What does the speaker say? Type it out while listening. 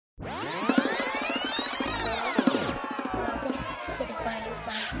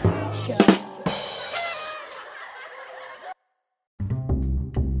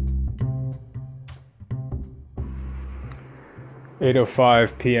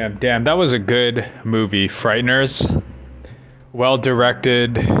8:05 p.m. Damn, that was a good movie. Frighteners. Well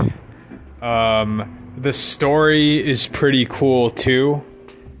directed. The story is pretty cool too.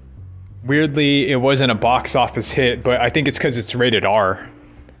 Weirdly, it wasn't a box office hit, but I think it's because it's rated R.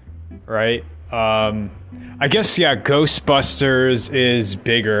 Right? I guess, yeah, Ghostbusters is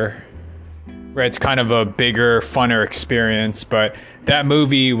bigger. Right? It's kind of a bigger, funner experience, but that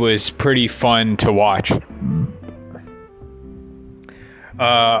movie was pretty fun to watch.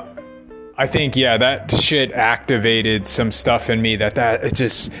 I think, yeah, that shit activated some stuff in me that it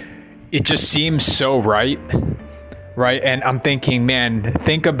just seems so right. Right. And I'm thinking, man,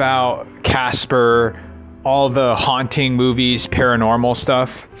 think about Casper, all the haunting movies, paranormal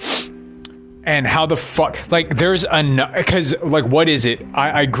stuff, and how the fuck, like, there's because, like, what is it?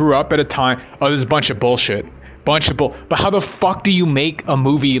 I grew up at a time, there's a bunch of bullshit, but how the fuck do you make a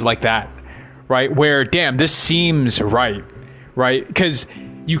movie like that? Right. Where, damn, this seems right. Right. Because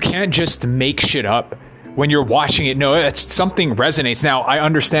you can't just make shit up when you're watching it. No, it's something resonates. Now, I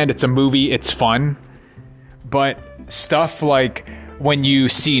understand it's a movie. It's fun. But stuff like when you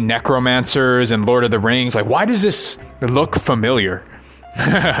see necromancers and Lord of the Rings, like, why does this look familiar?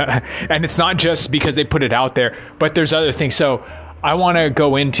 And it's not just because they put it out there, but there's other things. So I want to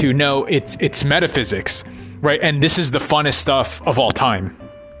go into, no, it's metaphysics, right? And this is the funnest stuff of all time.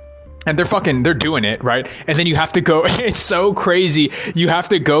 And they're doing it, right? And then you have to go, it's so crazy. You have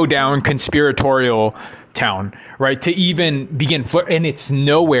to go down conspiratorial town, right? To even begin, and it's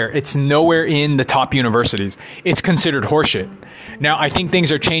nowhere in the top universities. It's considered horseshit. Now, I think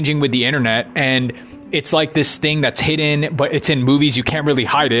things are changing with the internet, and it's like this thing that's hidden, but it's in movies. You can't really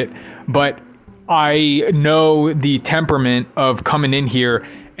hide it. But I know the temperament of coming in here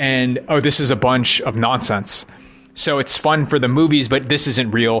and, this is a bunch of nonsense. So it's fun for the movies, but this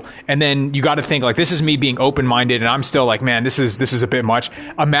isn't real. And then you got to think, like, this is me being open-minded, and I'm still like, man, this is a bit much.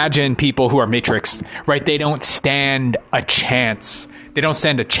 Imagine people who are Matrixed, right? They don't stand a chance.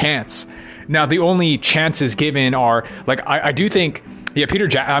 Now, the only chances given are, like, I do think, yeah,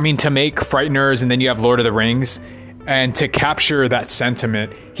 to make Frighteners, and then you have Lord of the Rings, and to capture that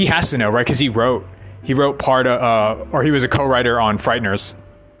sentiment, he has to know, right? Because he wrote part of, or he was a co-writer on Frighteners.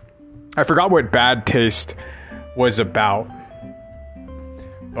 I forgot what Bad Taste was about,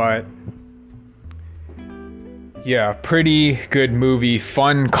 but yeah, pretty good movie,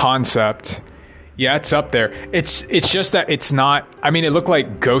 fun concept. Yeah, it's up there. It's just that it's not, I mean, it looked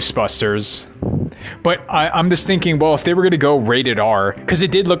like Ghostbusters, but I'm just thinking, well, if they were going to go rated R, because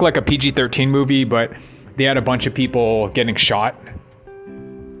it did look like a PG-13 movie, but they had a bunch of people getting shot,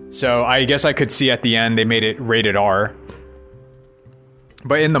 so I guess I could see at the end they made it rated R.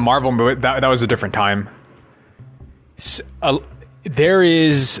 But in the Marvel movie, that was a different time. There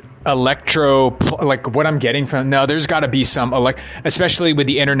is like what I'm getting from, no, there's got to be some, especially with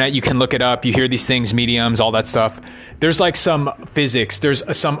the internet, you can look it up, you hear these things, mediums, all that stuff. There's like some physics, there's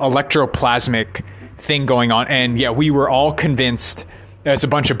some electroplasmic thing going on, and yeah, we were all convinced it's a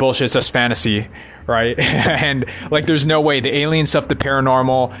bunch of bullshit, it's just fantasy, right? And like, there's no way, the alien stuff, the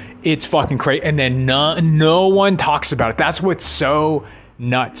paranormal, it's fucking crazy, and then no one talks about it. That's what's so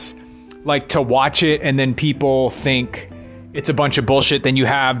nuts. Like, to watch it and then people think it's a bunch of bullshit. Then you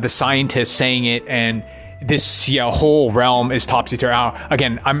have the scientists saying it, and this whole realm is topsy-turvy.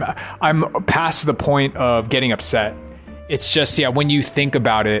 Again, I'm past the point of getting upset. It's just, when you think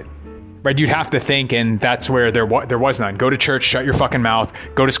about it, right, you'd have to think, and that's where there was none. Go to church, shut your fucking mouth.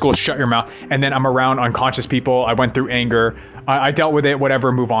 Go to school, shut your mouth. And then I'm around unconscious people. I went through anger. I dealt with it,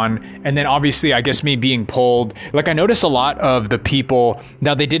 whatever, move on. And then obviously, I guess me being pulled, like, I notice a lot of the people,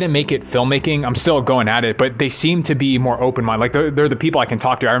 now they didn't make it filmmaking, I'm still going at it, but they seem to be more open-minded. Like, they're the people I can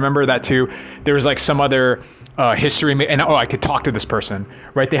talk to. I remember that too. There was like some other history, and I could talk to this person,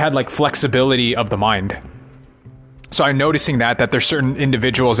 right? They had like flexibility of the mind. So I'm noticing that there's certain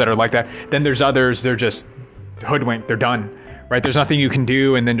individuals that are like that. Then there's others, they're just hoodwinked, they're done, right? There's nothing you can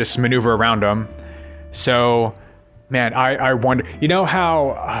do, and then just maneuver around them. So, man, I wonder, you know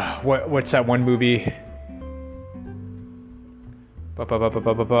how, what's that one movie?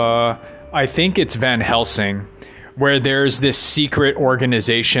 I think it's Van Helsing, where there's this secret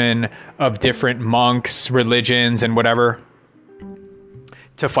organization of different monks, religions, and whatever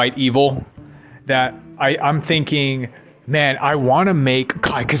to fight evil. That I'm thinking, man, I want to make,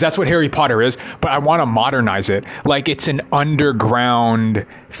 God, because that's what Harry Potter is, but I want to modernize it. Like, it's an underground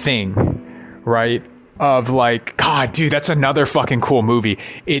thing, right? Of like, God, dude, that's another fucking cool movie.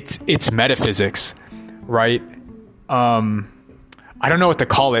 It's metaphysics, right? I don't know what to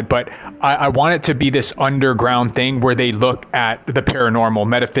call it, but I want it to be this underground thing where they look at the paranormal,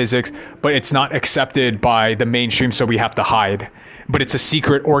 metaphysics, but it's not accepted by the mainstream, so we have to hide. but it's a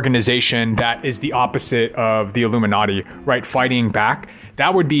secret organization that is the opposite of the Illuminati, right? Fighting back.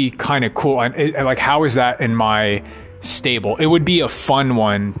 That would be kind of cool. And like, how is that in my stable? It would be a fun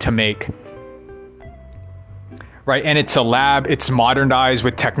one to make. Right. And it's a lab, it's modernized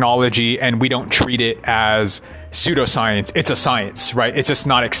with technology, and we don't treat it as pseudoscience. It's a science, right? It's just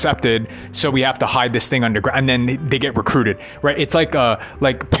not accepted. So we have to hide this thing underground, and then they get recruited, right? It's like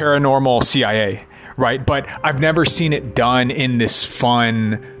paranormal CIA, right? But I've never seen it done in this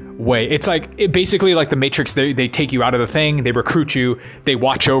fun way. It's like basically like the Matrix. They take you out of the thing, they recruit you, they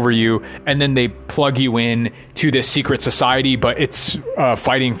watch over you, and then they plug you in to this secret society, but it's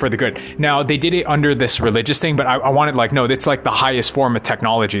fighting for the good. Now they did it under this religious thing, but I wanted like, no, it's like the highest form of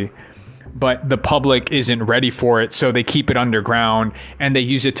technology, but the public isn't ready for it, so they keep it underground and they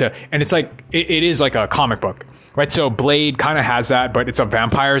use it to, and it's like it is like a comic book, right? So Blade kind of has that, but it's of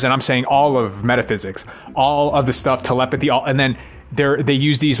vampires, and I'm saying all of metaphysics, all of the stuff, telepathy, all, and then they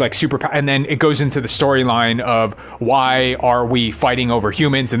use these like super, and then it goes into the storyline of why are we fighting over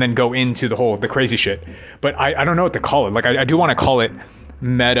humans, and then go into the crazy shit. But I don't know what to call it. Like I do want to call it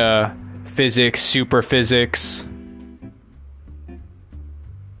metaphysics, super physics.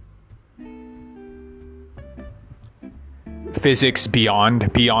 Physics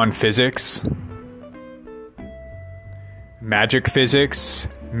beyond physics. Magic physics,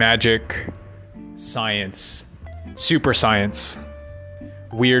 magic science, super science.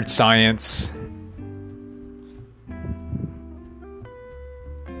 Weird science.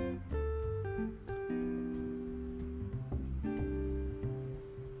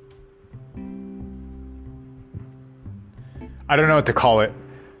 I don't know what to call it.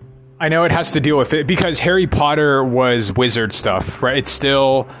 I know it has to deal with it because Harry Potter was wizard stuff, right? It's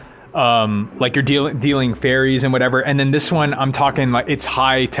still like you're dealing fairies and whatever. And then this one, I'm talking like it's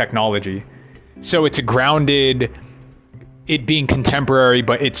high technology. So it's grounded, it being contemporary,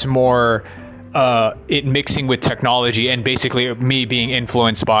 but it's more it mixing with technology and basically me being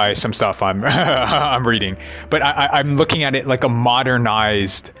influenced by some stuff I'm I'm reading. But I'm looking at it like a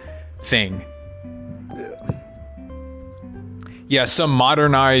modernized thing. Yeah, some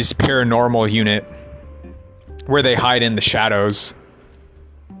modernized paranormal unit where they hide in the shadows.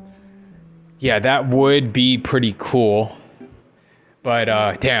 Yeah, that would be pretty cool.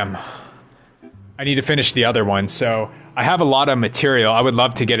 But damn, I need to finish the other one. So I have a lot of material. I would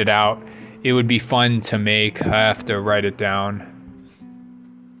love to get it out. It would be fun to make. I have to write it down.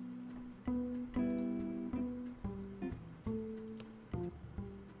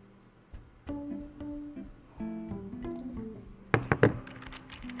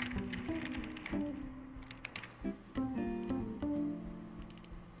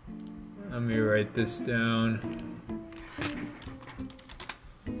 Let me write this down.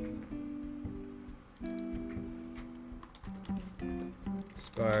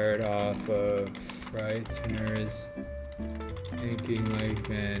 Inspired off of Frighteners, Thinking Like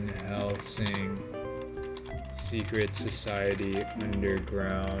Van Helsing, Secret Society,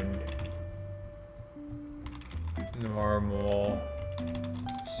 Underground, Normal,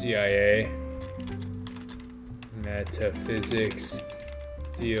 CIA, Metaphysics,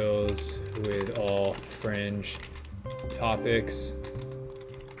 deals with all fringe topics,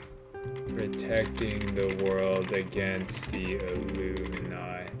 protecting the world against the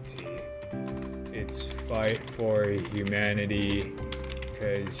Illuminati. It's fight for humanity,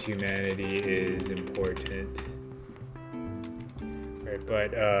 because humanity is important. Right,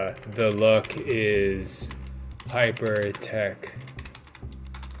 but the look is hyper tech,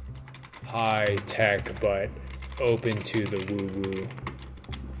 high tech, but open to the woo-woo.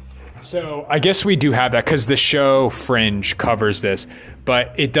 So I guess we do have that because the show Fringe covers this,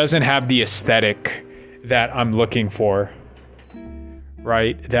 but it doesn't have the aesthetic that I'm looking for,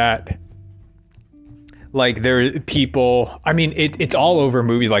 right? That, like, there are people, I mean, it's all over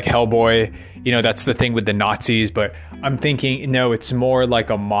movies like Hellboy, you know, that's the thing with the Nazis, but I'm thinking, no, it's more like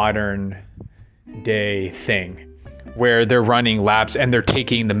a modern day thing where they're running labs and they're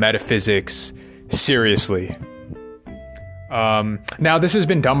taking the metaphysics seriously. Now this has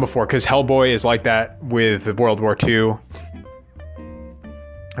been done before because Hellboy is like that with World War II.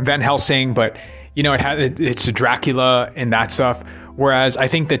 Van Helsing, but you know, it's Dracula and that stuff. Whereas I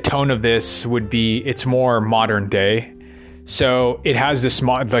think the tone of this would be, it's more modern day. So it has this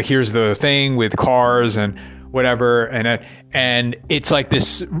like, here's the thing with cars and whatever, and it's like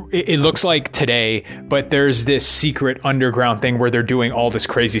this, it looks like today, but there's this secret underground thing where they're doing all this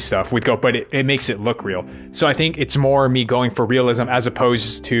crazy stuff with but it makes it look real. So I think it's more me going for realism as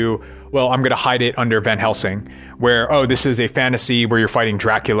opposed to, well, I'm going to hide it under Van Helsing, where, oh, this is a fantasy where you're fighting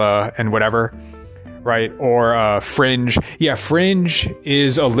Dracula and whatever, right? Or Fringe. Yeah, Fringe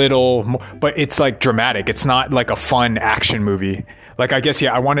is a little more, but it's like dramatic. It's not like a fun action movie. Like, I guess,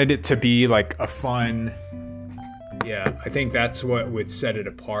 yeah, I wanted it to be like a fun, yeah, I think that's what would set it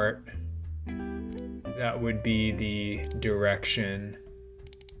apart. That would be the direction.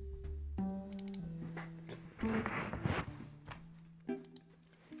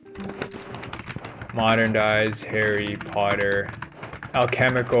 Modernize Harry Potter.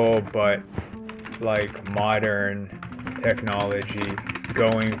 Alchemical, but like modern technology,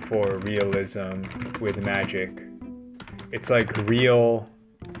 going for realism with magic. It's like real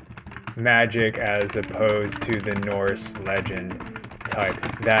magic as opposed to the Norse legend type.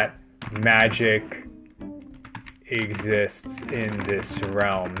 That magic exists in this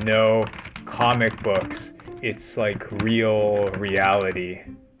realm. No comic books. It's like real reality.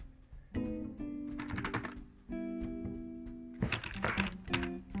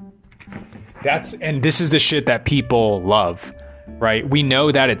 And this is the shit that people love, right? We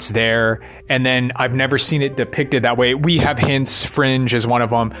know that it's there, and then I've never seen it depicted that way. We have hints, Fringe is one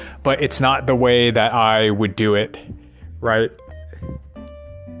of them, but it's not the way that I would do it, right?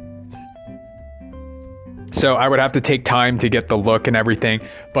 So I would have to take time to get the look and everything,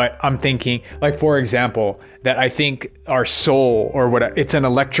 but I'm thinking, like, for example, that I think our soul, or what, it's an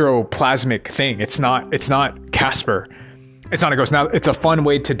electroplasmic thing. It's not Casper. It's not a ghost. Now, it's a fun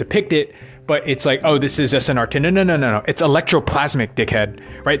way to depict it, but it's like, oh, this is just an art. No. It's electroplasmic, dickhead.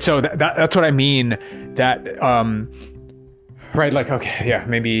 Right? So that's what I mean. That, right? Like, okay, yeah,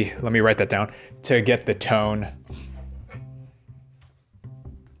 maybe let me write that down to get the tone.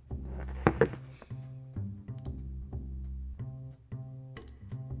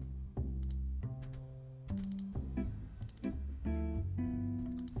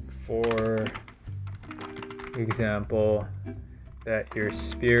 For example, that your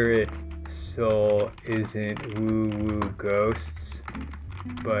spirit soul isn't woo-woo ghosts,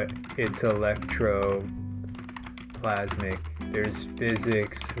 but it's electroplasmic. There's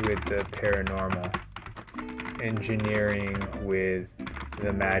physics with the paranormal, engineering with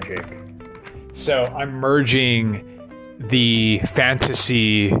the magic. So I'm merging the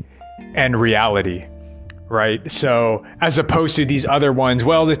fantasy and reality. Right. So as opposed to these other ones,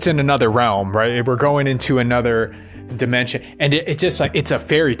 well, it's in another realm, right? We're going into another dimension, and it's just like, it's a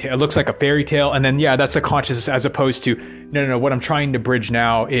fairy tale. It looks like a fairy tale. And then, yeah, that's a consciousness, as opposed to, no. What I'm trying to bridge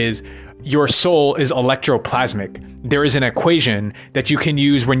now is your soul is electroplasmic. There is an equation that you can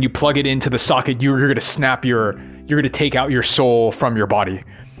use when you plug it into the socket. You're going to you're going to take out your soul from your body.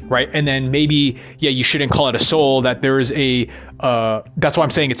 Right. And then maybe, yeah, you shouldn't call it a soul, that there is that's why I'm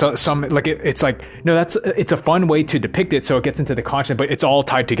saying it's it's a fun way to depict it. So it gets into the conscience, but it's all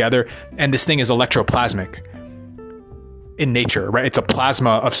tied together. And this thing is electroplasmic in nature, right? It's a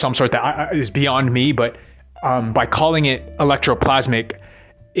plasma of some sort that is beyond me. But by calling it electroplasmic,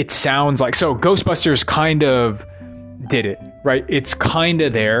 it sounds like, so Ghostbusters kind of did it, right? It's kind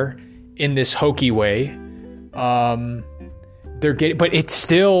of there in this hokey way. But it's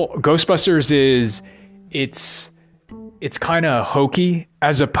still, Ghostbusters is, it's kind of hokey,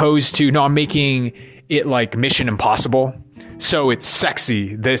 as opposed to, no, I'm making it like Mission Impossible. So it's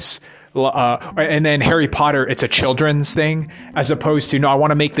sexy, and then Harry Potter, it's a children's thing, as opposed to, no, I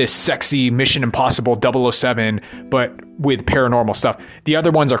want to make this sexy Mission Impossible 007, but with paranormal stuff. The other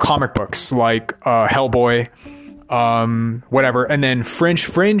ones are comic books, like Hellboy, whatever. And then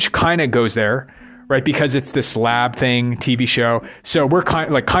Fringe kind of goes there, right? Because it's this lab thing, TV show. So we're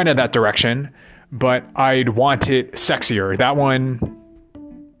kind of that direction, but I'd want it sexier. That one,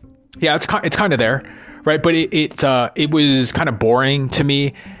 yeah, it's kind of there, right? But it was kind of boring to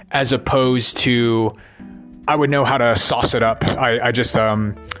me, as opposed to, I would know how to sauce it up. I just,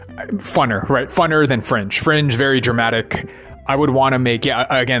 funner, right? Funner than Fringe. Fringe, very dramatic. I would want to make, yeah,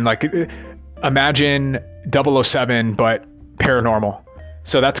 again, like, imagine 007, but paranormal.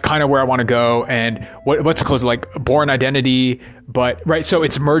 So that's kind of where I want to go. And what's close, like Born Identity, but right. So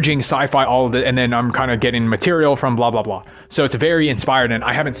it's merging sci-fi, all of it. And then I'm kind of getting material from blah, blah, blah. So it's very inspired, and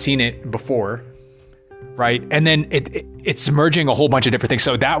I haven't seen it before. Right. And then it's merging a whole bunch of different things.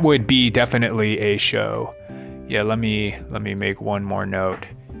 So that would be definitely a show. Yeah. Let me make one more note.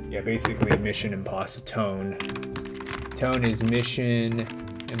 Yeah. Basically Mission Impossible tone is Mission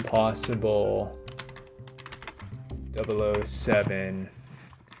Impossible 007.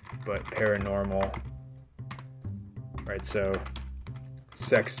 But paranormal, right? So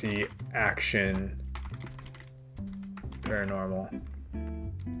sexy action, paranormal.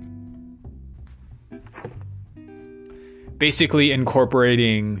 Basically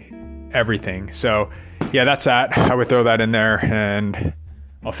incorporating everything. So yeah, that's that. I would throw that in there, and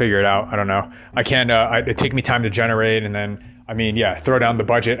I'll figure it out. I don't know. I can't, it take me time to generate, and then, I mean, yeah, throw down the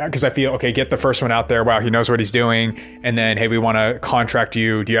budget, because I feel, okay, get the first one out there. Wow, he knows what he's doing. And then, hey, we want to contract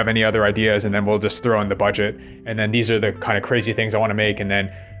you. Do you have any other ideas? And then we'll just throw in the budget. And then these are the kind of crazy things I want to make. And then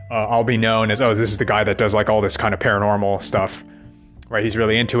I'll be known as, oh, this is the guy that does like all this kind of paranormal stuff, right? He's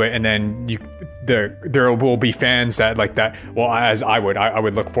really into it. And then there will be fans that like that. Well, as I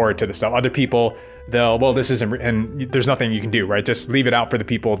would look forward to the stuff. Other people, well, this isn't, and there's nothing you can do, right? Just leave it out for the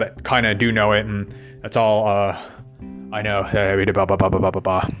people that kind of do know it. And that's all, I know. All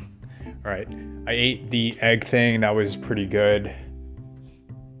right. I ate the egg thing. That was pretty good.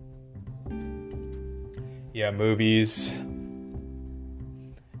 Yeah, movies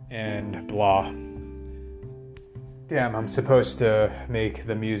and blah. Damn, I'm supposed to make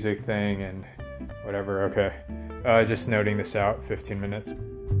the music thing and whatever. Okay. Just noting this out. 15 minutes.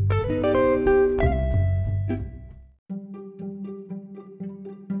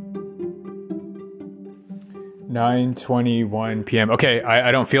 9:21 p.m. Okay,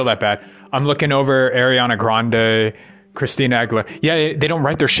 I don't feel that bad. I'm looking over Ariana Grande, Christina Aguilera. Yeah, they don't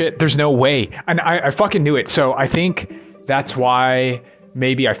write their shit. There's no way. And I fucking knew it. So I think that's why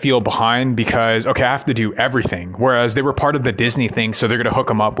maybe I feel behind, because, okay, I have to do everything. Whereas they were part of the Disney thing, so they're going to hook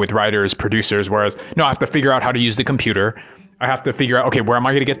them up with writers, producers. Whereas, no, I have to figure out how to use the computer. I have to figure out, okay, where am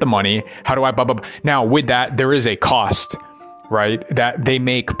I going to get the money? How do I blah, blah, blah. Now, with that, there is a cost, right? That they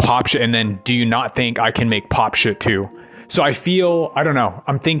make pop shit. And then do you not think I can make pop shit too? So I feel, I don't know.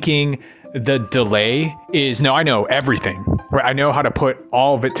 I'm thinking the delay is, no, I know everything, right? I know how to put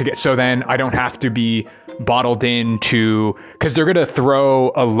all of it together. So then I don't have to be bottled into, because they're going to throw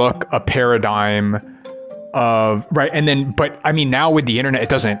a paradigm of, right? And then, but I mean, now with the internet, it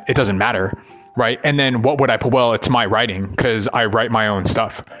doesn't matter. Right. And then what would I put? Well, it's my writing, because I write my own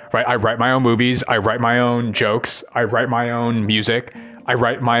stuff, right? I write my own movies. I write my own jokes. I write my own music. I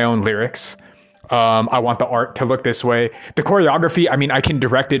write my own lyrics. I want the art to look this way. The choreography, I mean, I can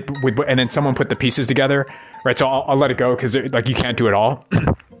direct it with, and then someone put the pieces together, right? So I'll let it go, because like you can't do it all.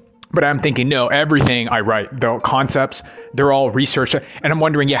 But I'm thinking, no, everything I write, the concepts, they're all researched. And I'm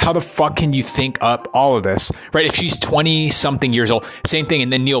wondering, yeah, how the fuck can you think up all of this, right? If she's 20 something years old, same thing.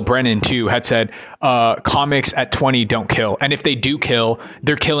 And then Neil Brennan too had said, comics at 20 don't kill. And if they do kill,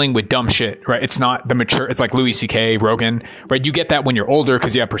 they're killing with dumb shit, right? It's not the mature, it's like Louis C.K., Rogan, right? You get that when you're older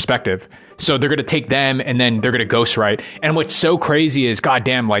because you have perspective. So they're going to take them and then they're going to ghostwrite. And what's so crazy is,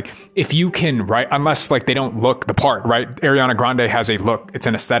 goddamn, like if you can write, unless like they don't look the part, right? Ariana Grande has a look, it's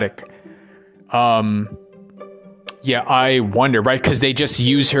an aesthetic. Yeah, I wonder, right? Because they just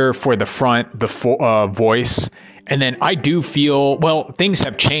use her for the front, the voice. And then I do feel, well, things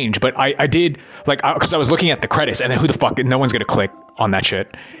have changed, but I did, like, because I was looking at the credits, and then who the fuck, no one's going to click on that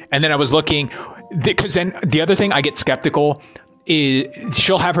shit. And then I was looking, because then the other thing I get skeptical is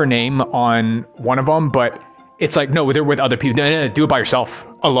she'll have her name on one of them, but it's like, no, they're with other people. No, do it by yourself,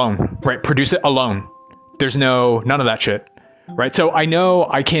 alone, right? Produce it alone. There's none of that shit. Right. So I know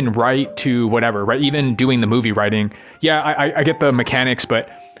I can write to whatever, right? Even doing the movie writing. Yeah, I get the mechanics, but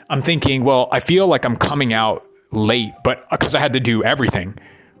I'm thinking, well, I feel like I'm coming out late, but because I had to do everything,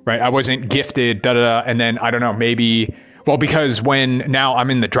 right? I wasn't gifted, and then I don't know, maybe, well, because when now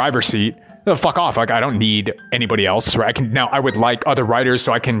I'm in the driver's seat, oh, fuck off. Like, I don't need anybody else, right? I would like other writers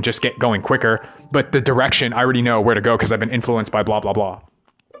so I can just get going quicker. But the direction, I already know where to go because I've been influenced by blah, blah, blah.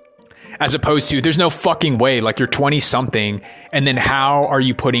 As opposed to, there's no fucking way, like you're 20 something. And then how are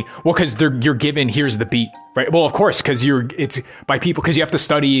you putting, well, because you're given, here's the beat, right? Well, of course, because it's by people, because you have to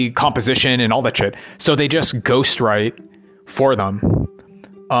study composition and all that shit. So they just ghostwrite for them.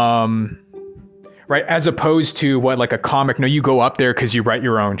 Right. As opposed to what, like a comic, no, you go up there because you write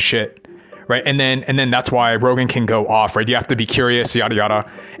your own shit. Right. And then that's why Rogan can go off, right? You have to be curious, yada,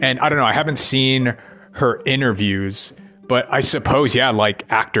 yada. And I don't know, I haven't seen her interviews, but I suppose, yeah, like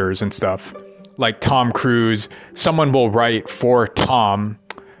actors and stuff, like Tom Cruise, someone will write for Tom,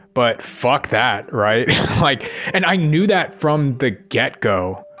 but fuck that, right? Like, and I knew that from the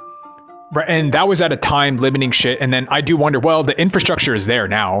get-go, right? And that was at a time limiting shit. And then I do wonder, well, the infrastructure is there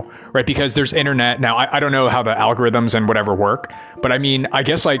now, right? Because there's internet now. I don't know how the algorithms and whatever work, but I mean, I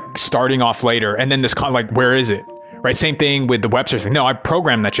guess like starting off later and then this like, where is it? Right. Same thing with the web surfing. No, I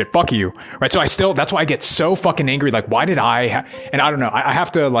programmed that shit. Fuck you. Right. So that's why I get so fucking angry. Like, why did and I don't know. I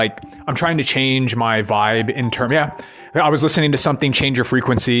have to, like, I'm trying to change my vibe in term. Yeah. I was listening to something, change your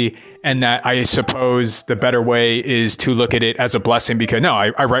frequency. And that I suppose the better way is to look at it as a blessing, because no,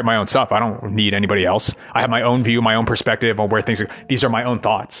 I write my own stuff. I don't need anybody else. I have my own view, my own perspective on where things are. These are my own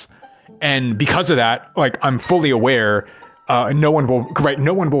thoughts. And because of that, like, I'm fully aware no one will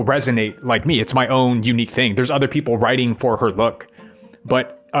resonate like me. It's my own unique thing. There's other people writing for her look.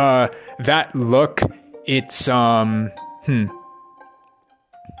 But that look, it's I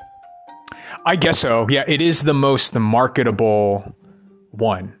guess so. Yeah, it is the most marketable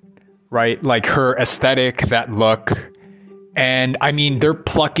one, right? Like her aesthetic, that look. And I mean, they're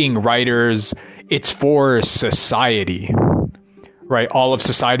plucking writers. It's for society, right? All of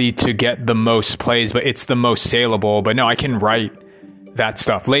society to get the most plays, but it's the most saleable. But no, I can write that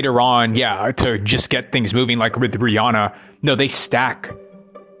stuff later on. Yeah, to just get things moving, like with Rihanna. No, they stack.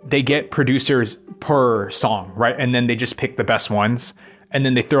 They get producers per song, right? And then they just pick the best ones and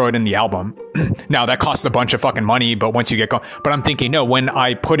then they throw it in the album. Now that costs a bunch of fucking money, but once you get going, but I'm thinking, no, when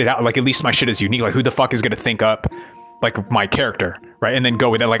I put it out, like at least my shit is unique. Like who the fuck is going to think up like my character, right? And then go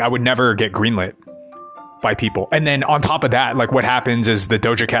with it. Like I would never get greenlit by people. And then on top of that, like what happens is the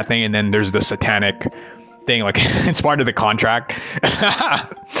Doja Cat thing. And then there's the satanic thing, like it's part of the contract,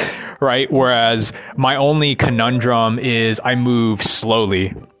 right? Whereas my only conundrum is I move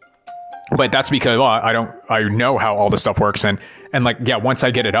slowly, but that's because, well, I know how all this stuff works. And like, yeah, once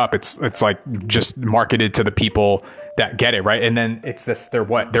I get it up, it's like just marketed to the people that get it, right? And then it's this, they're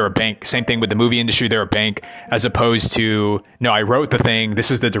a bank. Same thing with the movie industry, they're a bank, as opposed to, no, I wrote the thing,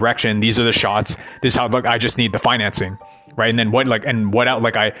 this is the direction, these are the shots, this is how, look, I just need the financing, right? And then what out,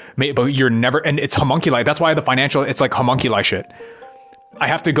 like I made, but you're never, and it's homunculi. That's why the financial, it's like homunculi shit. I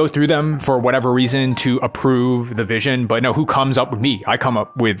have to go through them for whatever reason to approve the vision, but no, who comes up with me? I come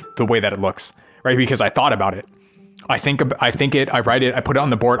up with the way that it looks, right? Because I thought about it. I think it, I write it, I put it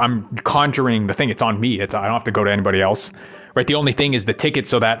on the board. I'm conjuring the thing. It's on me. I don't have to go to anybody else, right? The only thing is the ticket,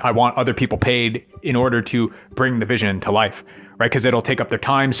 so that I want other people paid in order to bring the vision to life, right? Because it'll take up their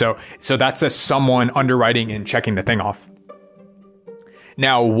time. So that's just someone underwriting and checking the thing off.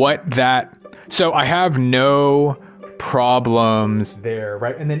 Now so I have no problems there,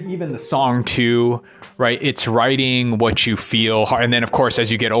 right? And then even the song too, right? It's writing what you feel. And then of course,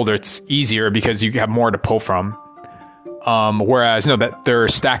 as you get older, it's easier because you have more to pull from. Whereas no, that they're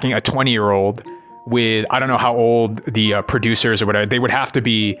stacking a 20-year-old with, I don't know how old the producers or whatever, they would have to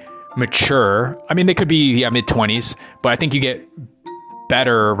be mature. I mean, they could be mid-20s, but I think you get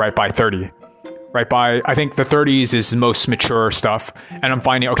better right by 30. Right by, I think the 30s is most mature stuff. And I'm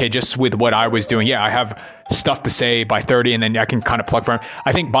finding, okay, just with what I was doing, yeah, I have stuff to say by 30 and then I can kind of pluck from.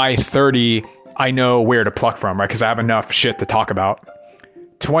 I think by 30, I know where to pluck from, right? Because I have enough shit to talk about.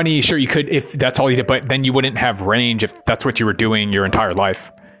 20, sure, you could, if that's all you did, but then you wouldn't have range if that's what you were doing your entire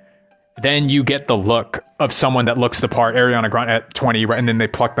life. Then you get the look of someone that looks the part, Ariana Grande at 20, right? And then they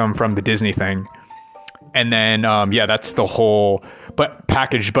pluck them from the Disney thing. And then, yeah, that's the whole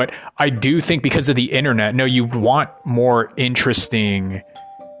package. But I do think because of the internet, no, you want more interesting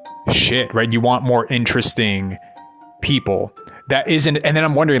shit, right? You want more interesting people. That isn't, and then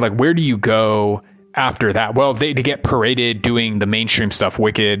I'm wondering, like, where do you go after that? Well, they get paraded doing the mainstream stuff,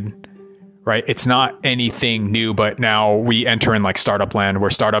 Wicked, right? It's not anything new, but now we enter in like startup land, where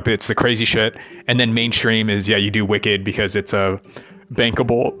startup, it's the crazy shit. And then mainstream is, yeah, you do Wicked because it's a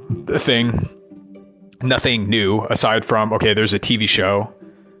bankable thing. Nothing new aside from, okay, there's a TV show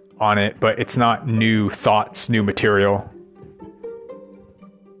on it, but it's not new thoughts, new material.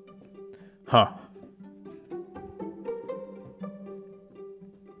 Huh.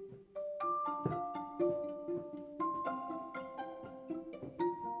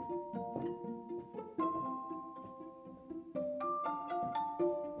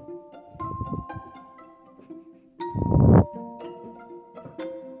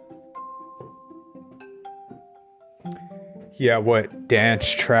 Yeah, what dance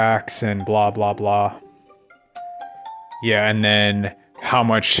tracks and blah, blah, blah. Yeah, and then how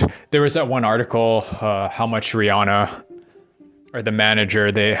much, there was that one article, how much Rihanna or the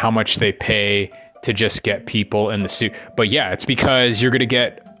manager, how much they pay to just get people in the suit. But yeah, it's because you're going to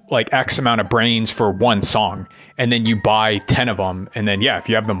get like X amount of brains for one song, and then you buy 10 of them. And then, yeah, if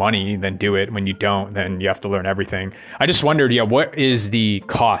you have the money, then do it. When you don't, then you have to learn everything. I just wondered, yeah, what is the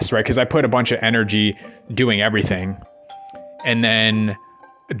cost, right? Because I put a bunch of energy doing everything. And then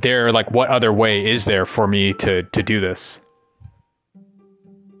they're like, what other way is there for me to do this?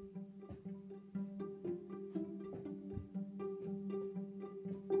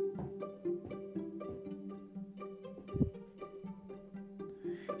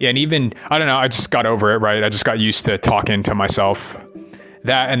 Yeah, and even, I don't know, I just got over it, right? I just got used to talking to myself.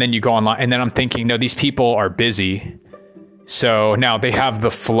 That, and then you go online, and then I'm thinking, no, these people are busy. So now they have the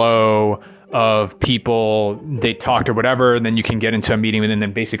flow of people, they talked or whatever, and then you can get into a meeting, and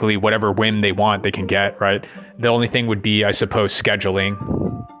then basically whatever whim they want, they can get, right? The only thing would be, I suppose, scheduling.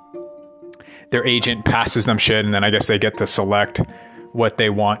 Their agent passes them shit, and then I guess they get to select what they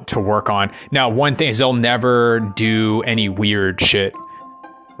want to work on. Now, one thing is they'll never do any weird shit,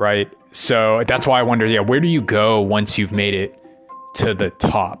 right? So that's why I wonder, yeah, where do you go once you've made it to the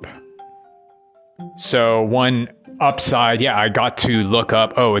top? So one upside, yeah, I got to look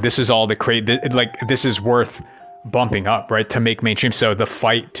up, oh, this is all the this is worth bumping up, right, to make mainstream. So the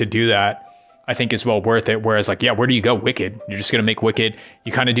fight to do that, I think, is well worth it. Whereas, like, yeah, where do you go? Wicked. You're just gonna make Wicked.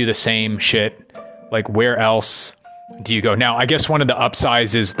 You kind of do the same shit. Like, where else do you go? Now, I guess one of the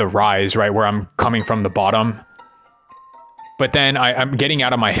upsides is the rise, right, where I'm coming from the bottom. But then I'm getting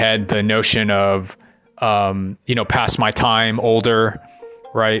out of my head the notion of, past my time, older,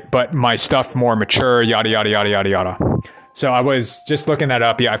 right? But my stuff more mature, yada, yada, yada, yada, yada. So I was just looking that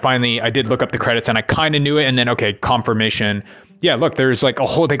up. Yeah, I did look up the credits and I kind of knew it. And then, okay, confirmation. Yeah, look, there's like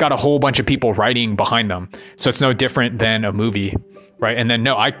they got a whole bunch of people writing behind them. So it's no different than a movie, right? And then,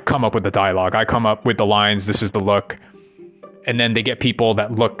 no, I come up with the dialogue. I come up with the lines. This is the look. And then they get people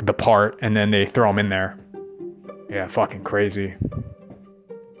that look the part and then they throw them in there. Yeah, fucking crazy.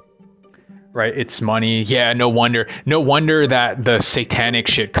 Right, it's money. Yeah, no wonder that the satanic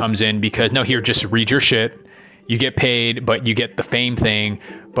shit comes in, because no, here, just read your shit. You get paid, but you get the fame thing.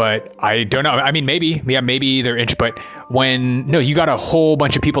 But I don't know. I mean, maybe they're interested, but you got a whole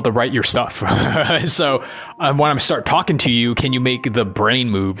bunch of people to write your stuff. So when I start talking to you, can you make the brain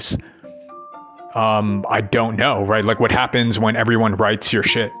moves? I don't know, right? Like, what happens when everyone writes your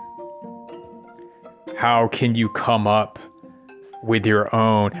shit? How can you come up with your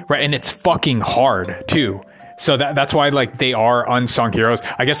own, right? And it's fucking hard too. So that's why, like, they are unsung heroes.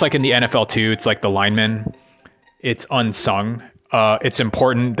 I guess, like, in the NFL too, it's like the linemen, it's unsung. It's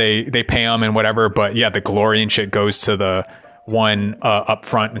important. They pay them and whatever, but yeah, the glory and shit goes to the one up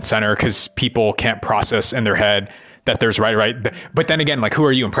front and center, because people can't process in their head that there's right. But then again, like, who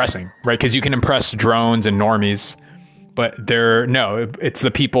are you impressing, right? Because you can impress drones and normies, but it's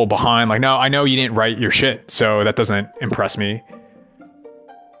the people behind. Like, no, I know you didn't write your shit, so that doesn't impress me.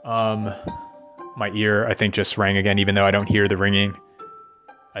 My ear, I think, just rang again, even though I don't hear the ringing.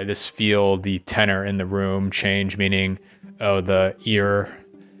 I just feel the tenor in the room change, meaning, oh, the ear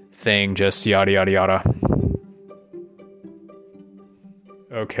thing, just yada, yada, yada.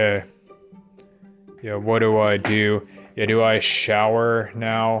 Okay. Yeah, what do I do? Yeah, do I shower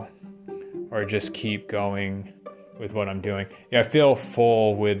now or just keep going with what I'm doing? Yeah, I feel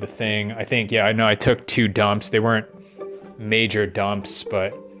full with the thing. I think, yeah, I know I took 2 dumps. They weren't major dumps,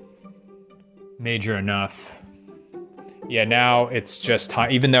 but major enough. Yeah, now it's just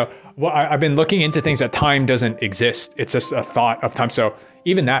time, even though, well, I've been looking into things that time doesn't exist. It's just a thought of time. So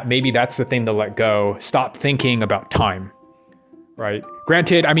even that, maybe that's the thing to let go. Stop thinking about time, right?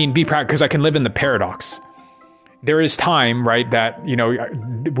 Granted, I mean, be proud, because I can live in the paradox. There is time, right? That,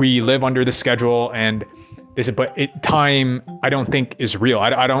 we live under the schedule, and time, I don't think, is real.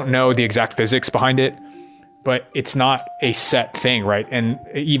 I don't know the exact physics behind it, but it's not a set thing, right? And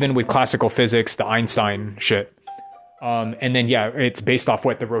even with classical physics, the Einstein shit. And then, yeah, it's based off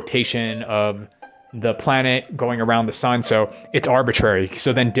the rotation of the planet going around the sun. So it's arbitrary.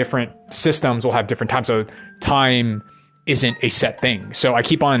 So then different systems will have different times. So time isn't a set thing. So I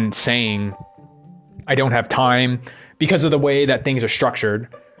keep on saying I don't have time because of the way that things are structured,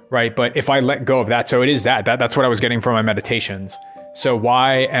 right? But if I let go of that, so it is that's what I was getting from my meditations. So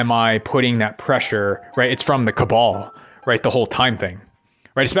why am I putting that pressure, right? It's from the cabal, right? The whole time thing,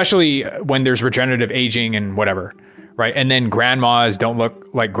 right? Especially when there's regenerative aging and whatever, right? And then grandmas don't look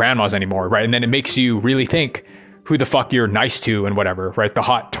like grandmas anymore, right? And then it makes you really think who the fuck you're nice to and whatever, right? The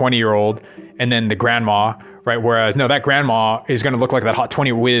hot 20-year-old and then the grandma, right? Whereas, no, that grandma is going to look like that hot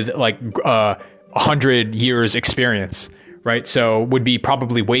 20 with like 100 years experience, right? So would be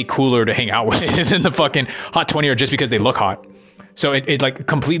probably way cooler to hang out with than the fucking hot 20-year-old just because they look hot. So it like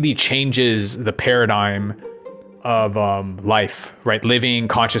completely changes the paradigm of life, right? Living,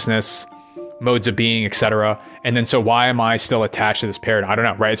 consciousness, modes of being, etc. And then, so why am I still attached to this paradigm? I don't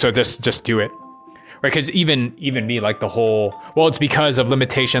know, right? So just do it, right? Because even me, like the whole, well, it's because of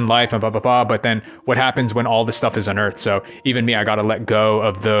limitation, life, and blah, blah, blah. But then what happens when all this stuff is unearthed? So even me, I got to let go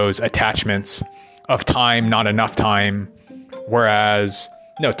of those attachments of time, not enough time. Whereas,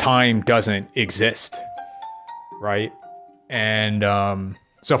 no, time doesn't exist, right? And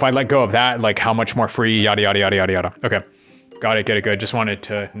so if I let go of that, like how much more free, yada, yada, yada, yada, yada. Okay, got it, get it, good. Just wanted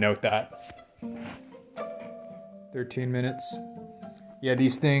to note that. 13 minutes. Yeah,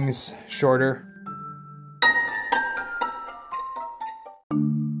 these things shorter.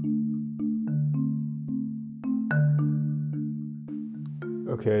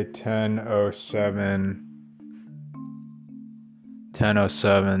 Okay, 10:07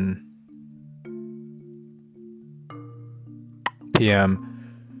 p.m.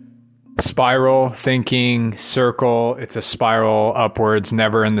 spiral thinking, circle, it's a spiral upwards,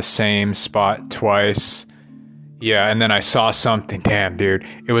 never in the same spot twice. Yeah, and then I saw something. Damn, dude.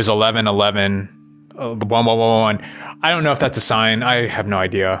 It was 1111, 1111. I don't know if that's a sign. I have no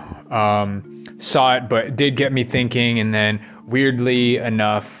idea. Saw it, but it did get me thinking. And then, weirdly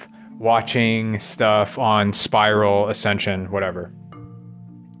enough, watching stuff on Spiral, Ascension, whatever.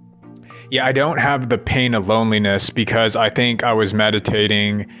 Yeah, I don't have the pain of loneliness because I think I was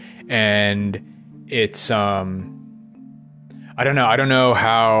meditating, and it's I don't know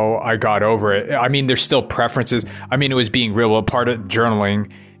how I got over it. I mean, there's still preferences. I mean, it was being real, a part of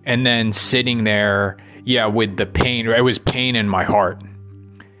journaling, and then sitting there, yeah, with the pain. It was pain in my heart.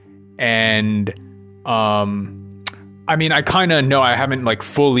 And I mean, I kind of know I haven't like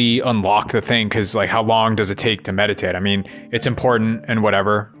fully unlocked the thing, because like, how long does it take to meditate? I mean, it's important and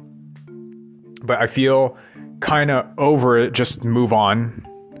whatever, but I feel kind of over it. Just move on.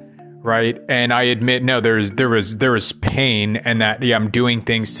 Right. And I admit, no, there was pain, and that, yeah, I'm doing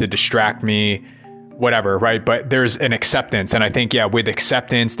things to distract me, whatever. Right. But there's an acceptance. And I think, yeah, with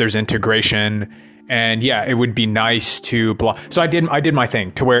acceptance, there's integration, and yeah, it would be nice to block. So I did my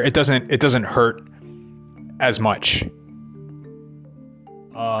thing to where it doesn't hurt as much.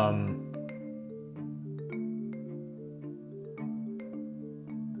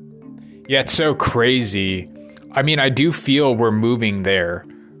 Yeah, it's so crazy. I mean, I do feel we're moving there,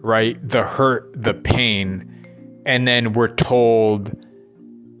 right? The hurt, the pain, and then we're told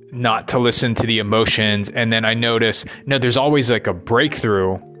not to listen to the emotions. And then I notice, no, there's always like a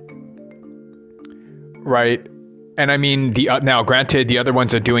breakthrough, right? And I mean, now granted, the other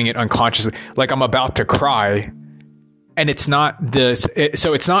ones are doing it unconsciously. Like, I'm about to cry, and it's not this.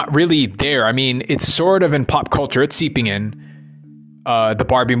 So it's not really there. I mean, it's sort of in pop culture. It's seeping in. The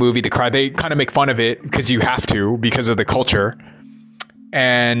Barbie movie, The Cry, they kind of make fun of it because you have to, because of the culture.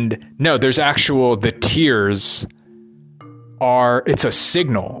 And no, there's the tears it's a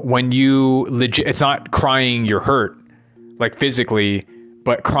signal when you it's not crying you're hurt, like physically,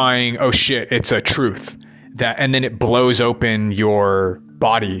 but crying, oh shit, it's a truth that, and then it blows open your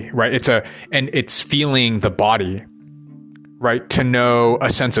body, right? It's feeling the body, right? To know a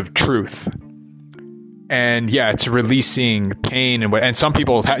sense of truth. And yeah, it's releasing pain and some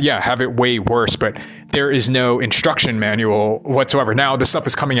people have it way worse, but there is no instruction manual whatsoever. Now this stuff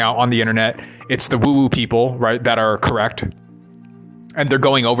is coming out on the internet. It's the woo-woo people, right, that are correct. And they're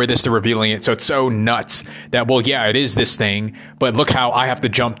going over this, they're revealing it. So it's so nuts that, well, yeah, it is this thing, but look how I have to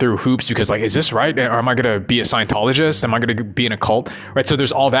jump through hoops because, like, is this right? Or am I going to be a Scientologist? Am I going to be in a cult? Right. So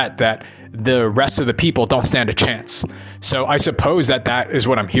there's all that the rest of the people don't stand a chance. So I suppose that is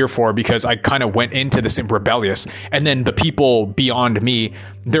what I'm here for, because I kind of went into this rebellious, and then the people beyond me,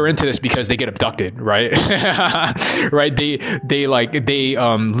 they're into this because they get abducted, right? Right. They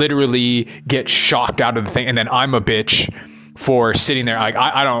literally get shocked out of the thing. And then I'm a bitch for sitting there. Like,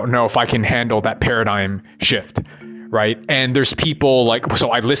 I don't know if I can handle that paradigm shift. Right. And there's people like, so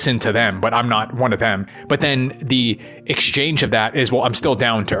I listen to them, but I'm not one of them. But then the exchange of that is, well, I'm still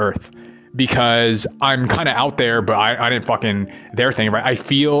down to earth because I'm kind of out there, but I didn't fucking their thing. Right. I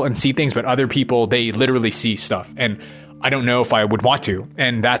feel and see things, but other people, they literally see stuff. And I don't know if I would want to.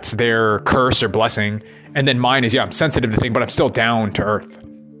 And that's their curse or blessing. And then mine is, yeah, I'm sensitive to things, but I'm still down to earth.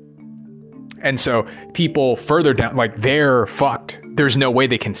 And so people further down, like, they're fucked. There's no way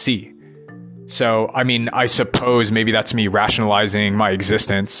they can see. So, I mean, I suppose maybe that's me rationalizing my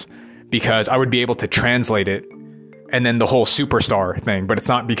existence because I would be able to translate it, and then the whole superstar thing, but it's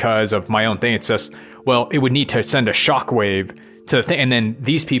not because of my own thing. It's just, well, it would need to send a shockwave to the thing. And then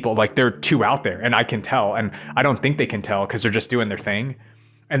these people, like, they're too out there, and I can tell, and I don't think they can tell because they're just doing their thing.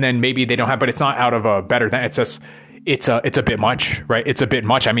 And then maybe they don't have, but it's not out of a better thing. It's just, it's a bit much, right? It's a bit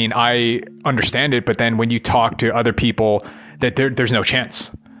much. I mean, I understand it, but then when you talk to other people, that there's no chance.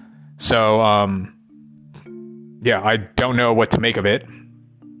 So, yeah, I don't know what to make of it.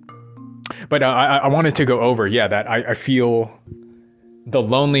 But I wanted to go over, yeah, that I feel the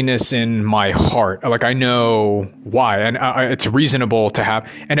loneliness in my heart. Like, I know why, and it's reasonable to have,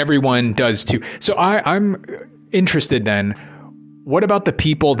 and everyone does too. So I'm interested then, what about the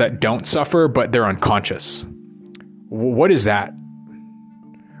people that don't suffer, but they're unconscious? What is that?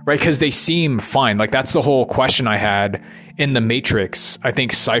 Right? Because they seem fine. Like, that's the whole question I had in the Matrix. I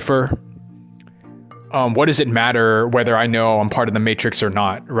think Cypher. What does it matter whether I know I'm part of the Matrix or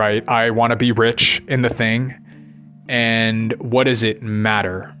not? Right? I want to be rich in the thing. And what does it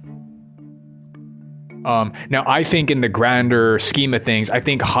matter? Now, I think in the grander scheme of things, I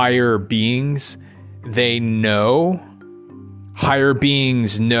think higher beings, they know. Higher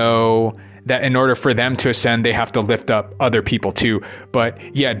beings know that in order for them to ascend, they have to lift up other people too. But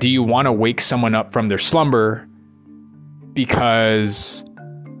yeah, do you want to wake someone up from their slumber? Because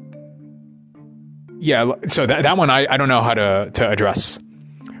yeah, so that one I don't know how to address.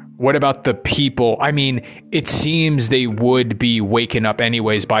 What about the people? I mean, it seems they would be waken up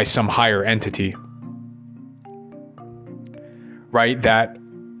anyways by some higher entity, right? That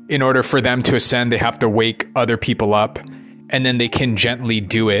in order for them to ascend, they have to wake other people up, and then they can gently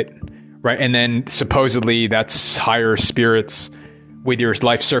do it, right? And then supposedly that's higher spirits with your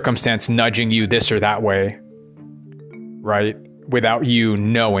life circumstance nudging you this or that way, right? Without you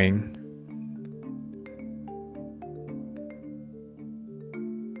knowing.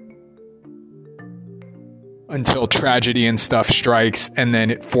 Until tragedy and stuff strikes, and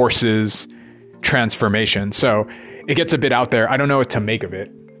then it forces transformation. So it gets a bit out there. I don't know what to make of it.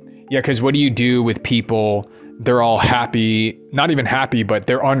 Yeah, because what do you do with people? They're all happy, not even happy, but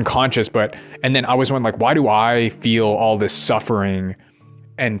they're unconscious. And then I was wondering, like, why do I feel all this suffering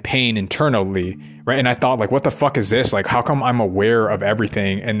and pain internally, right? And I thought, like, what the fuck is this? Like, how come I'm aware of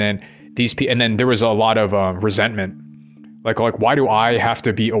everything? And then and then there was a lot of resentment. Like, why do I have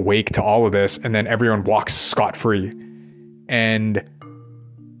to be awake to all of this? And then everyone walks scot-free. And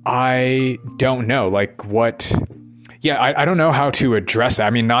I don't know, like, what... Yeah, I don't know how to address that. I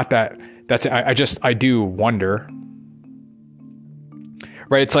mean, not that that's... I do wonder.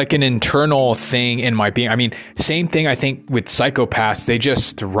 Right? It's like an internal thing in my being. I mean, same thing, I think, with psychopaths. They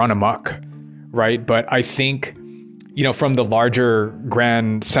just run amok, right? But I think... from the larger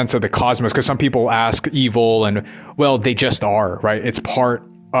grand sense of the cosmos, because some people ask evil and, well, they just are, right? It's part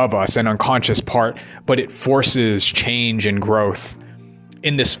of us, an unconscious part, but it forces change and growth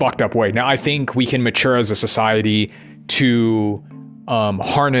in this fucked up way. Now, I think we can mature as a society to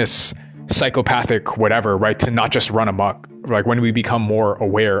harness psychopathic whatever, right? To not just run amok, like when we become more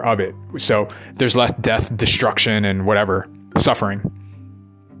aware of it. So there's less death, destruction, and whatever, suffering.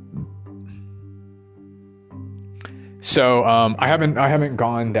 So I haven't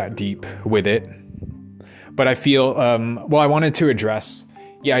gone that deep with it, but I feel I wanted to address.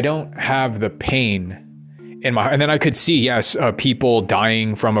 Yeah, I don't have the pain in my heart, and then I could see people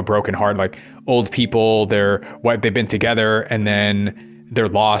dying from a broken heart, like old people. They've been together and then they're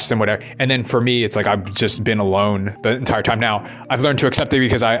lost and whatever. And then for me, it's like I've just been alone the entire time. Now I've learned to accept it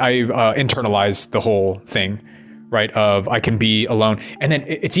because I internalized the whole thing. Right, of I can be alone. And then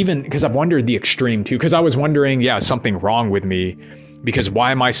it's even because I've wondered the extreme too, because I was wondering, something wrong with me, because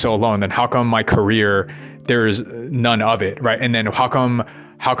why am I so alone? Then how come my career, there's none of it, right? And then how come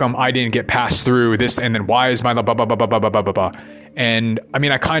I didn't get passed through this? And then why is my blah, blah, blah, blah, blah, blah, blah, blah, blah. And I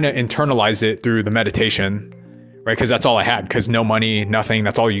mean, I kind of internalized it through the meditation, right? Because that's all I had, because no money, nothing,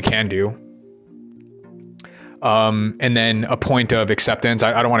 that's all you can do. And then a point of acceptance.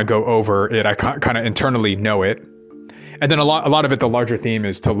 I don't want to go over it. I kind of internally know it. And then a lot of it, the larger theme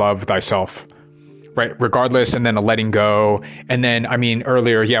is to love thyself, right? Regardless, and then a letting go. And then, I mean,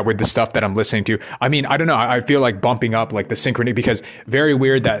 earlier, with the stuff that I'm listening to, I mean, I don't know. I feel like bumping up like the synchrony, because very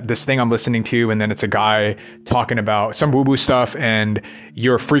weird that this thing I'm listening to, and then it's a guy talking about some woo-woo stuff, and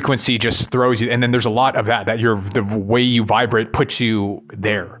your frequency just throws you. And then there's a lot of that the way you vibrate puts you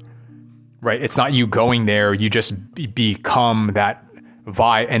there, right? It's not you going there. You just become that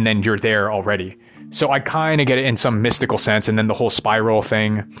vibe, and then you're there already. So I kind of get it in some mystical sense, and then the whole spiral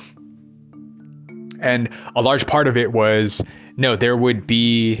thing. And a large part of it was, no, there would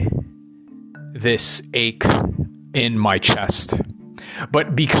be this ache in my chest.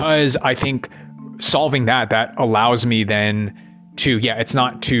 But because I think solving that allows me then to, it's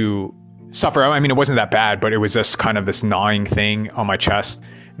not to suffer. I mean, it wasn't that bad, but it was just kind of this gnawing thing on my chest.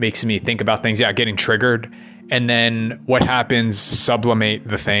 Makes me think about things, getting triggered. And then what happens, sublimate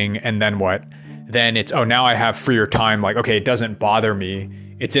the thing, and then what? Then it's, now I have freer time. Like, okay, it doesn't bother me.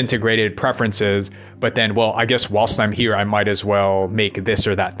 It's integrated preferences. But then, well, I guess whilst I'm here, I might as well make this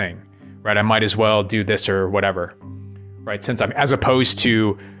or that thing, right? I might as well do this or whatever, right? Since I'm, as opposed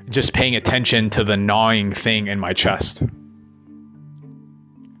to just paying attention to the gnawing thing in my chest.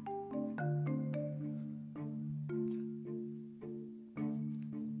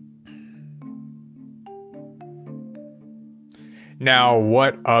 Now,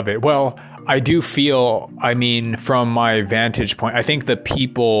 what of it? Well, I do feel, I mean, from my vantage point, I think the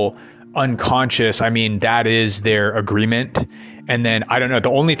people unconscious, I mean, that is their agreement. And then, I don't know, the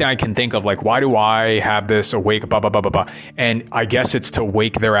only thing I can think of, like, why do I have this awake, blah, blah, blah, blah, blah. And I guess it's to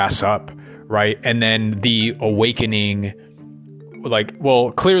wake their ass up, right? And then the awakening, like,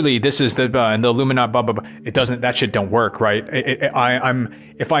 well, clearly this is the, and the Illuminati, blah, blah, blah. It doesn't, that shit don't work, right?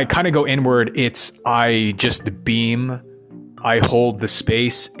 If I kind of go inward, it's, I just beam I hold the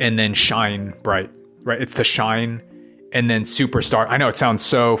space and then shine bright, right? It's to shine and then superstar. I know it sounds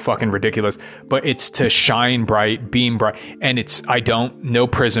so fucking ridiculous, but it's to shine bright, beam bright. And no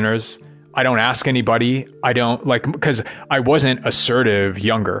prisoners. I don't ask anybody. I don't because I wasn't assertive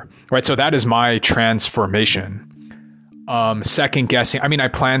younger, right? So that is my transformation. Second guessing. I mean, I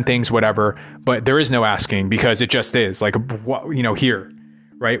plan things, whatever, but there is no asking because it just is here,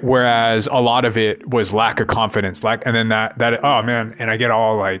 right? Whereas a lot of it was lack of confidence, and then that, oh man. And I get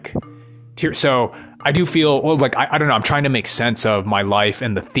all like tears. So I do feel, I don't know, I'm trying to make sense of my life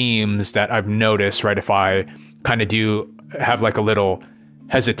and the themes that I've noticed, right? If I kind of do have like a little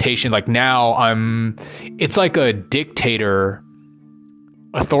hesitation, like now it's like a dictator,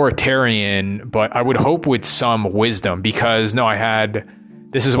 authoritarian, but I would hope with some wisdom, because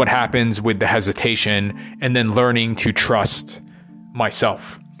this is what happens with the hesitation and then learning to trust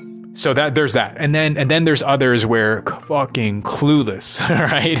myself. So there's that. And then there's others where fucking clueless,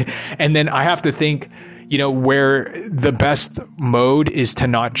 right? And then I have to think, where the best mode is to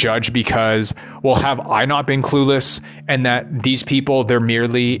not judge, because, well, have I not been clueless? And that these people, they're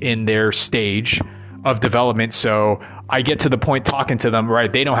merely in their stage of development. So I get to the point talking to them,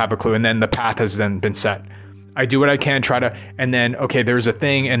 right? They don't have a clue. And then the path has then been set. I do what I can, and then, okay, there's a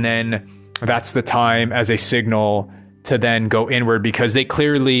thing. And then that's the time as a signal to then go inward, because they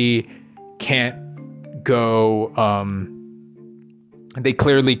clearly can't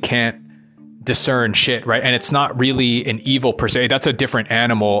discern shit, right? And it's not really an evil per se. That's a different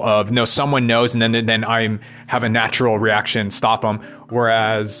animal of, no, someone knows, and then I have a natural reaction, stop them.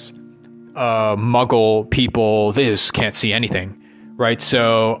 Whereas Muggle people, they just can't see anything, right?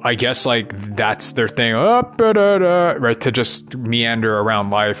 So I guess that's their thing, right? To just meander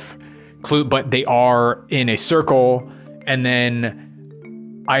around life. But they are in a circle, and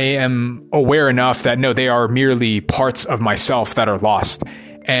then I am aware enough that no, they are merely parts of myself that are lost.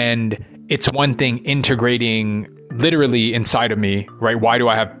 And it's one thing integrating literally inside of me, right? Why do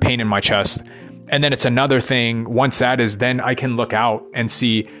I have pain in my chest? And then it's another thing, once that is, then I can look out and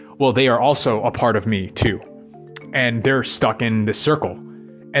see, well, they are also a part of me too. And they're stuck in this circle.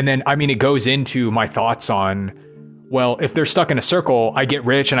 And then, it goes into my thoughts on, well, if they're stuck in a circle, I get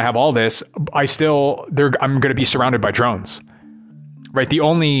rich and I have all this, I'm going to be surrounded by drones, right? The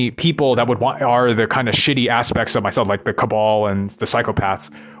only people that would want are the kind of shitty aspects of myself, like the cabal and the psychopaths,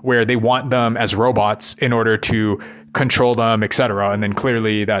 where they want them as robots in order to control them, etc. And then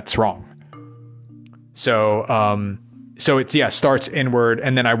clearly that's wrong. So it's, starts inward.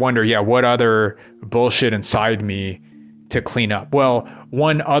 And then I wonder, what other bullshit inside me to clean up? Well,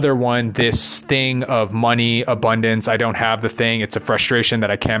 one other one, this thing of money, abundance. I don't have the thing. It's a frustration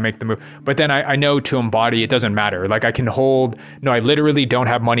that I can't make the move. But then I know to embody, it doesn't matter. Like I can hold, no, I literally don't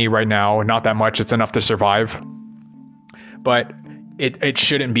have money right now. Not that much. It's enough to survive. But it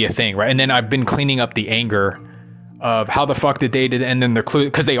shouldn't be a thing, right? And then I've been cleaning up the anger of how the fuck did they did, and then they're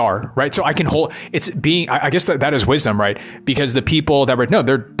because they are, right? So I can hold, it's being, I guess that is wisdom, right? Because the people that were, no,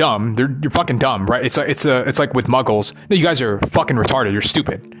 they're dumb. You're fucking dumb, right? It's like with Muggles. No, you guys are fucking retarded. You're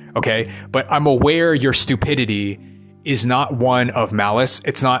stupid. Okay. But I'm aware your stupidity is not one of malice.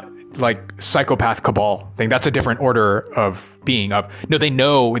 It's not like psychopath cabal thing. That's a different order of being of, no, they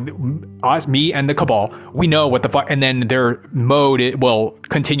know us, me and the cabal, we know what the fuck, and then their mode, it will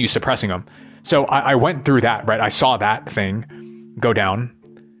continue suppressing them. So I went through that, right? I saw that thing go down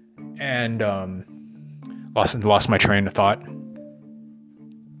and lost my train of thought.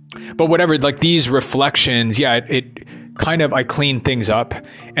 But whatever, like these reflections, it kind of, I clean things up.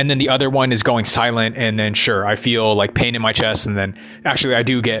 And then the other one is going silent. And then sure, I feel like pain in my chest. And then actually I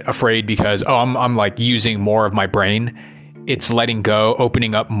do get afraid because, I'm like using more of my brain. It's letting go,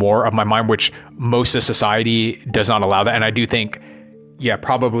 opening up more of my mind, which most of society does not allow that. And I do think,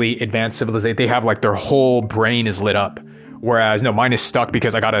 probably advanced civilization, they have like their whole brain is lit up. Whereas no, mine is stuck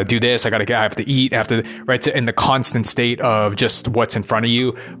because I got to do this. I have to eat, right? In the constant state of just what's in front of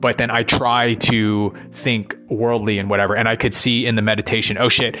you. But then I try to think worldly and whatever. And I could see in the meditation, oh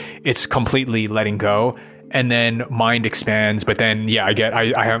shit, it's completely letting go. And then mind expands. But then,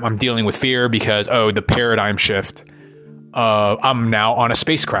 I'm dealing with fear because, the paradigm shift. I'm now on a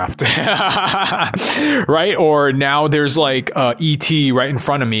spacecraft, right? Or now there's like ET right in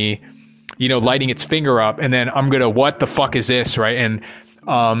front of me, lighting its finger up, and then I'm gonna, what the fuck is this, right? And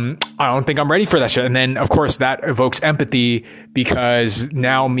I don't think I'm ready for that shit. And then of course that evokes empathy because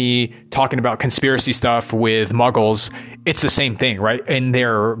now me talking about conspiracy stuff with Muggles, it's the same thing, right? In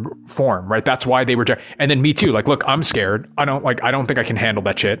their form, right? That's why they reject. And then me too, like, look, I'm scared. I don't think I can handle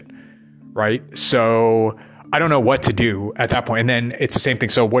that shit, right? So I don't know what to do at that point. And then it's the same thing.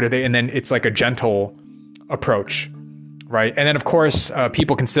 So what are they? And then it's like a gentle approach, right? And then of course,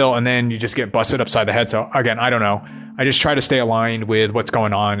 people can still, and then you just get busted upside the head. So again, I don't know. I just try to stay aligned with what's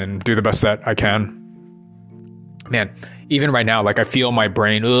going on and do the best that I can. Man, even right now, like I feel my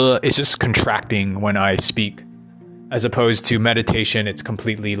brain, it's just contracting when I speak, as opposed to meditation, it's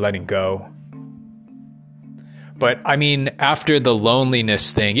completely letting go. But I mean, after the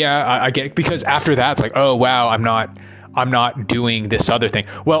loneliness thing, yeah, I get it, because after that, it's like, oh wow, I'm not doing this other thing.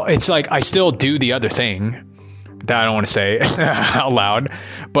 Well, it's like I still do the other thing that I don't want to say out loud,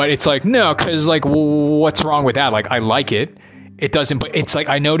 but it's like, no, because like, what's wrong with that? Like, I like it. It doesn't, but it's like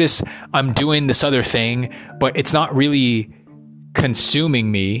I notice I'm doing this other thing, but it's not really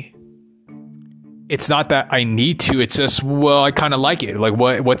consuming me. It's not that I need to, it's just, well, I kind of like it. Like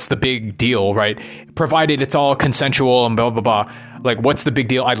what's the big deal, right? Provided it's all consensual and blah, blah, blah. Like, what's the big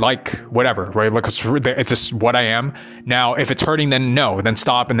deal? I like whatever, right? Like it's just what I am. Now, if it's hurting, then no, then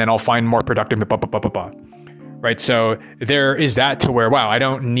stop. And then I'll find more productive, blah, blah, blah, blah, blah. Right. So there is that to where, wow, I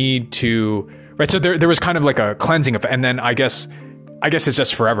don't need to, right. So there was kind of like a cleansing of, and then I guess it's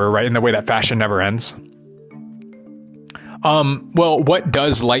just forever, right? In the way that fashion never ends. Well, what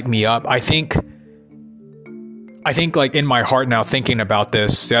does light me up? I think like in my heart now, thinking about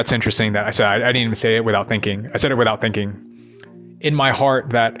this, that's interesting that I said, I didn't even say it without thinking. I said it without thinking. In my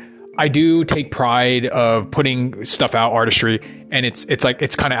heart that I do take pride of putting stuff out, artistry, and it's like,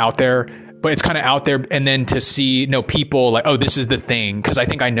 it's kind of out there, but it's kind of out there. And then to see, people like, oh, this is the thing. Cause I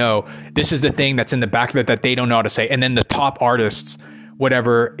think I know this is the thing that's in the back of it that they don't know how to say. And then the top artists,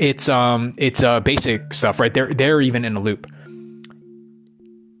 whatever, it's basic stuff, right? They're even in a loop.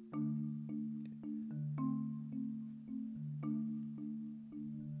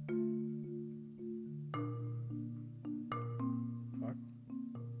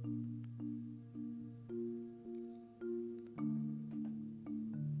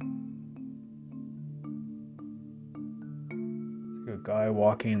 A guy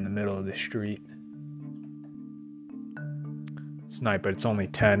walking in the middle of the street. It's night, but it's only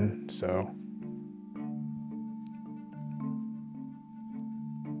 10, so.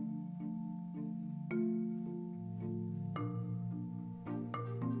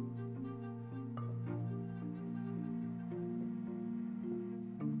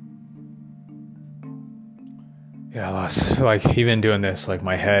 Yeah, like even doing this, like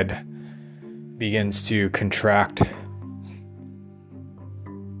my head begins to contract.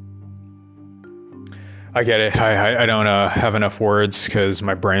 I get it. I don't have enough words because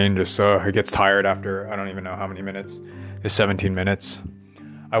my brain just it gets tired after I don't even know how many minutes. It's 17 minutes.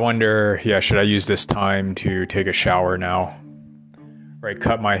 I wonder, should I use this time to take a shower now? Right,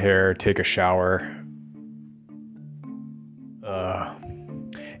 cut my hair, take a shower.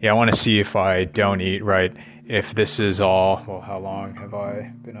 I want to see if I don't eat, right? If this is all, well, how long have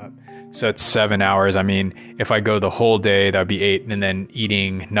I been up? So it's 7 hours. I mean, if I go the whole day, that'd be 8, and then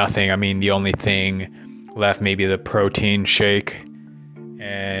eating nothing. I mean, the only thing left, maybe the protein shake,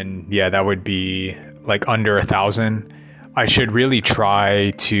 and that would be like under 1,000. I should really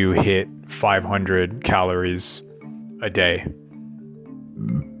try to hit 500 calories a day.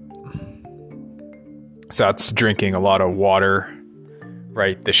 So that's drinking a lot of water,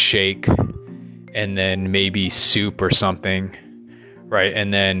 right? The shake, and then maybe soup or something, right?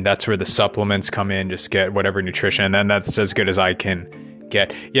 And then that's where the supplements come in, just get whatever nutrition, and then that's as good as I can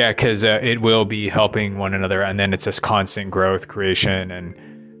get. Because it will be helping one another, and then it's this constant growth, creation, and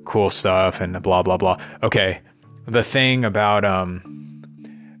cool stuff, and blah blah blah. Okay, the thing about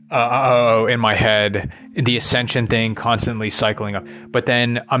in my head, the ascension thing, constantly cycling up. But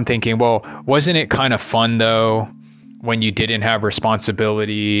then I'm thinking, well, wasn't it kind of fun though when you didn't have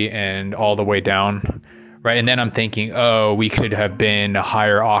responsibility and all the way down, right? And then I'm thinking, oh, we could have been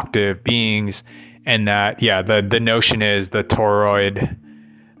higher octave beings, and that the notion is the toroid,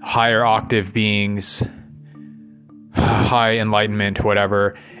 higher octave beings, high enlightenment,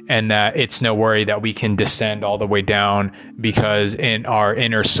 whatever, and that it's no worry that we can descend all the way down because in our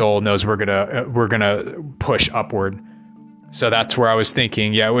inner soul knows we're gonna push upward. So that's where I was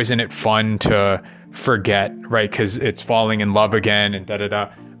thinking, wasn't it fun to forget, right? Because it's falling in love again and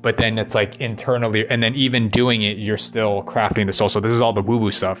da-da-da. But then it's like internally, and then even doing it, you're still crafting the soul. So this is all the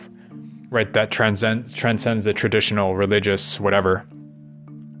woo-woo stuff, right? That transcends the traditional religious whatever.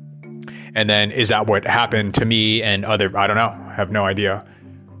 And then is that what happened to me and other, I don't know, I have no idea,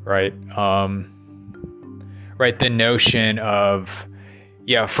 right? Right, the notion of,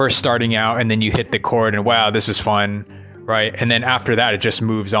 first starting out and then you hit the chord and wow, this is fun, right? And then after that, it just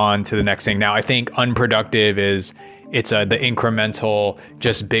moves on to the next thing. Now, I think unproductive it's the incremental,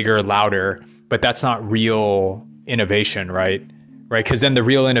 just bigger, louder, but that's not real innovation, right? right? Because then the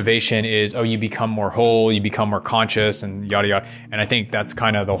real innovation is, oh, you become more whole, you become more conscious, and yada yada. And I think that's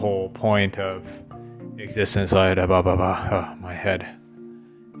kind of the whole point of existence. Like, blah, blah, blah. Oh, my head.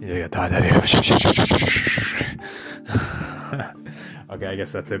 Okay, I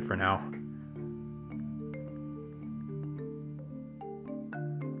guess that's it for now.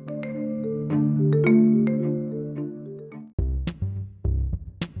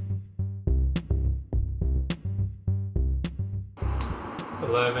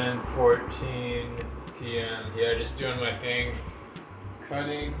 $11:14 p.m. Yeah, just doing my thing,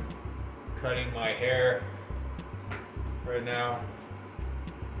 cutting my hair right now.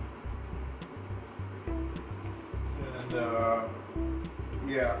 And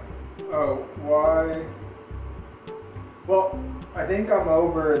yeah. Oh, why? Well, I think I'm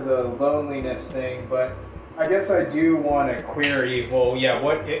over the loneliness thing, but I guess I do want to query, well, yeah,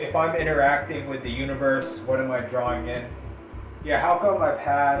 what if I'm interacting with the universe, what am I drawing in? Yeah, how come I've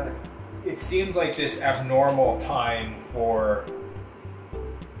had, it seems like this abnormal time for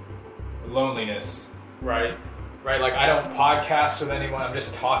loneliness, right? Right, like I don't podcast with anyone, I'm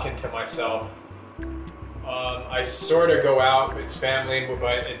just talking to myself. I sort of go out, it's family,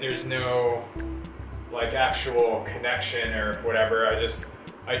 but there's no like actual connection or whatever.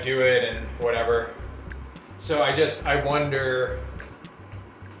 I do it and whatever. So I wonder,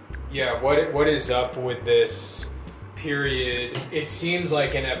 yeah, what is up with this period? It seems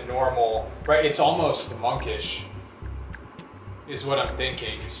like an abnormal, right? It's almost monkish, is what I'm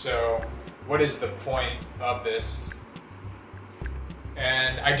thinking. So what is the point of this?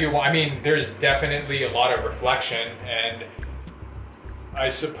 And I mean, there's definitely a lot of reflection, and I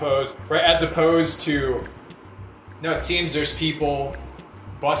suppose, right, as opposed to, no, it seems there's people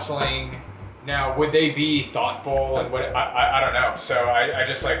bustling. Now, would they be thoughtful and what, I don't know. So I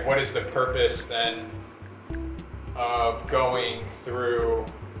just like, what is the purpose then of going through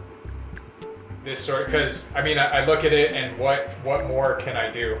this sort of, because I mean, I look at it and what more can I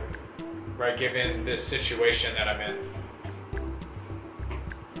do, right, given this situation that I'm in?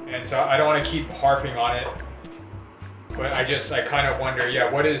 And so I don't want to keep harping on it, but I kind of wonder, yeah,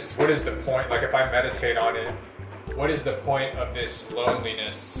 what is the point? Like if I meditate on it, what is the point of this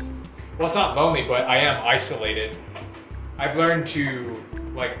loneliness? Well, it's not lonely, but I am isolated. I've learned to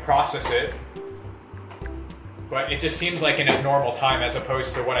like process it, but it just seems like an abnormal time as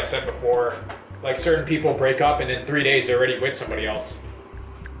opposed to what I said before. Like certain people break up and in 3 days they're already with somebody else.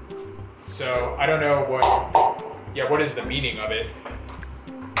 So I don't know what is the meaning of it?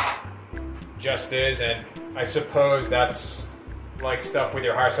 Just is, and I suppose that's like stuff with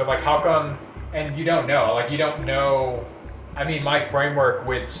your heart. So like how come, and you don't know, I mean, my framework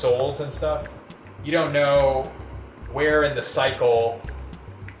with souls and stuff, you don't know where in the cycle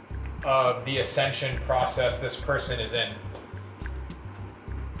of the ascension process this person is in,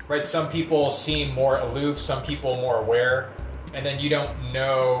 right? Some people seem more aloof, some people more aware, and then you don't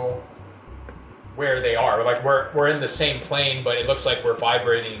know where they are. Like we're in the same plane, but it looks like we're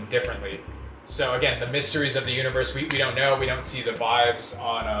vibrating differently. So again, the mysteries of the universe, we don't know, we don't see the vibes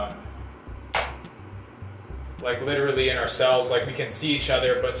on, like literally in ourselves, like we can see each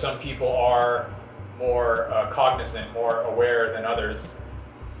other, but some people are more cognizant, more aware than others.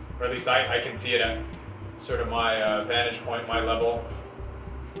 Or at least I can see it at sort of my vantage point, my level.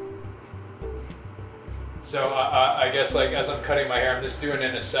 So I guess like as I'm cutting my hair, I'm just doing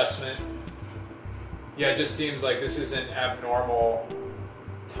an assessment. Yeah, it just seems like this is an abnormal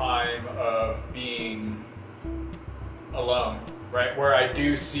time of being alone, right? Where I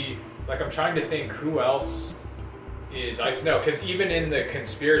do see, like I'm trying to think who else is, I know, because even in the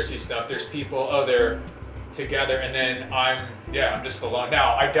conspiracy stuff, there's people, oh, they're together, and then I'm just alone.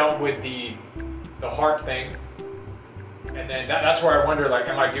 Now, I dealt with the heart thing, and then that's where I wonder, like,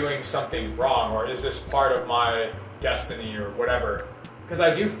 am I doing something wrong, or is this part of my destiny, or whatever? Because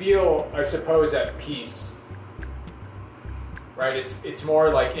I do feel, I suppose, at peace. Right, it's more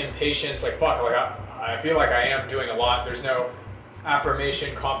like impatience, like fuck, like I feel like I am doing a lot. There's no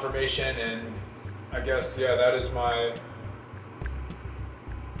affirmation, confirmation, and I guess that is my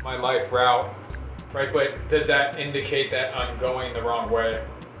life route, right? But does that indicate that I'm going the wrong way?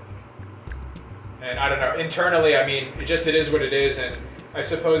 And I don't know. Internally, I mean, it is what it is, and I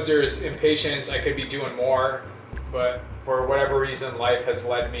suppose there's impatience. I could be doing more, but for whatever reason, life has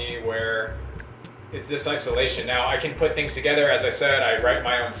led me where it's this isolation. Now I can put things together. As I said, I write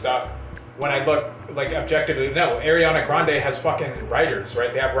my own stuff. When I look like objectively, no, Ariana Grande has fucking writers,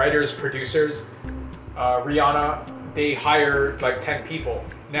 right? They have writers, producers. Rihanna, they hired like 10 people.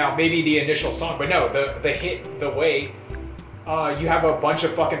 Now maybe the initial song, but no, the hit, The Way, you have a bunch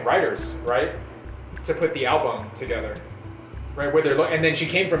of fucking writers, right? To put the album together. right? Where they're and then she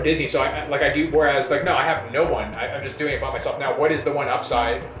came from Disney, so I do. Whereas like no, I have no one. I'm just doing it by myself now. What is the one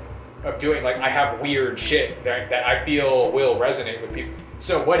upside of doing like I have weird shit that I feel will resonate with people?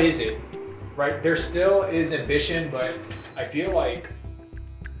 So what is it, right? There still is ambition, but I feel like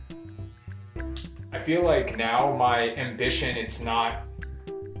now my ambition, it's not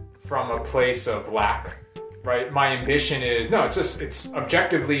from a place of lack, right? My ambition is, no, it's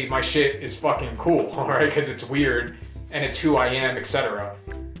objectively my shit is fucking cool, right? Because it's weird and it's who I am, etc.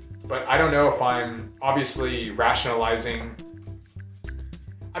 But I don't know if I'm obviously rationalizing.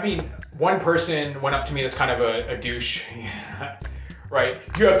 I mean, one person went up to me that's kind of a douche, right?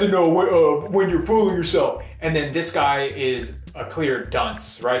 You have to know when you're fooling yourself. And then this guy is a clear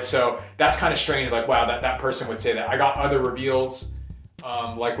dunce, right? So that's kind of strange. Like, wow, that person would say that. I got other reveals,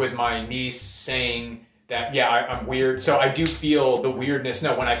 like with my niece saying that, yeah, I'm weird. So I do feel the weirdness.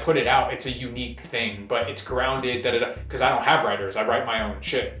 No, when I put it out, it's a unique thing, but it's grounded, because I don't have writers. I write my own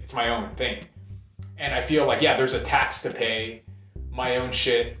shit. It's my own thing. And I feel like, yeah, there's a tax to pay my own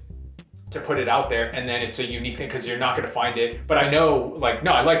shit to put it out there, and then it's a unique thing because you're not going to find it. But I know, like,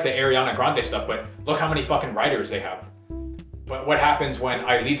 no, I like the Ariana Grande stuff, but look how many fucking writers they have. But what happens when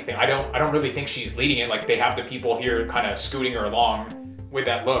I lead the thing? I don't really think she's leading it. Like, they have the people here kind of scooting her along with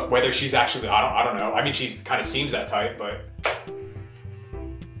that look. Whether she's actually, I don't know. I mean, she's kind of seems that type, but.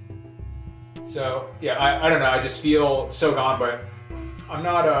 So yeah, I don't know. I just feel so gone, but I'm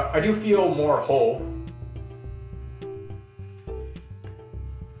not. I do feel more whole.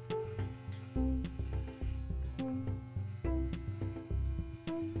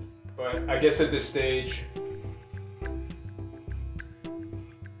 But I guess at this stage,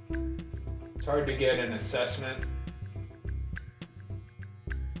 it's hard to get an assessment.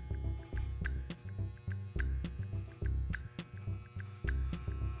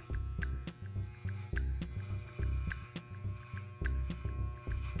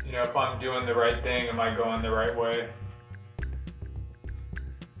 You know, if I'm doing the right thing, am I going the right way?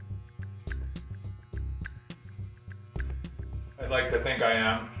 I'd like to think I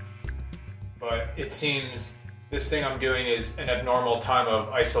am. But it seems this thing I'm doing is an abnormal time of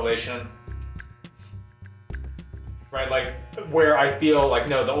isolation. Right, like where I feel like,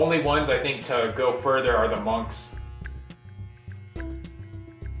 no, the only ones I think to go further are the monks.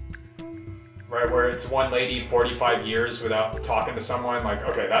 Right, where it's one lady 45 years without talking to someone, like,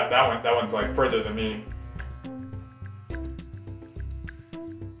 okay, that one's like further than me.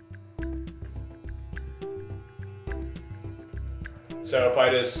 So if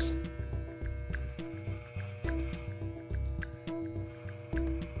I just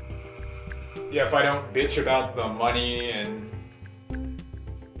if I don't bitch about the money and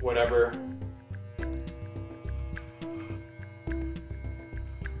whatever.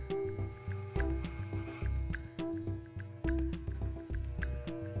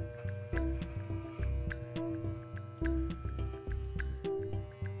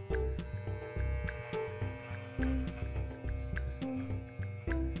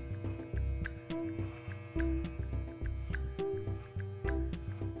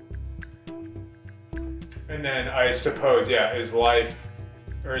 And then I suppose, yeah, is life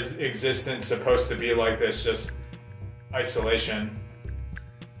or is existence supposed to be like this, just isolation?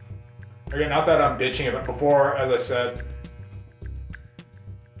 Again, not that I'm bitching about before, as I said.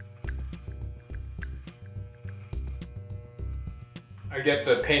 I get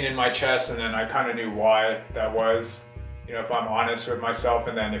the pain in my chest, and then I kind of knew why that was. You know, if I'm honest with myself,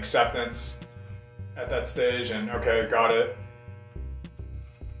 and then acceptance at that stage, and okay, got it.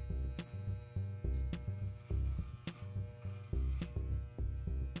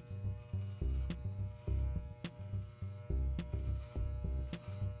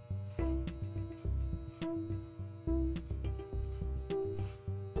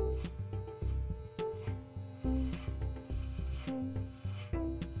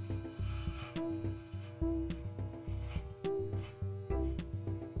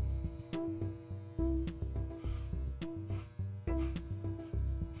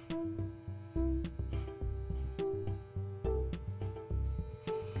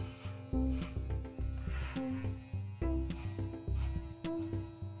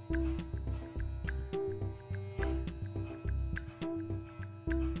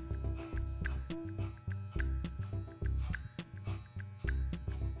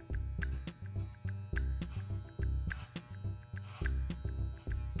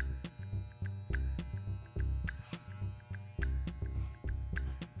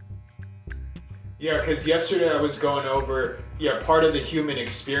 Yeah, because yesterday I was going over, part of the human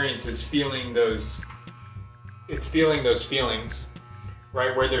experience is feeling those feelings,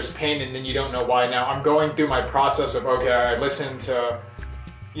 right? Where there's pain and then you don't know why. Now I'm going through my process of, okay, I listened to,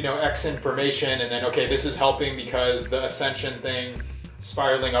 X information, and then, okay, this is helping because the ascension thing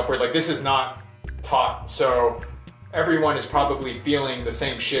spiraling upward, like this is not taught. So everyone is probably feeling the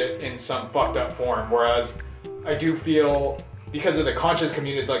same shit in some fucked up form. Whereas I do feel, because of the conscious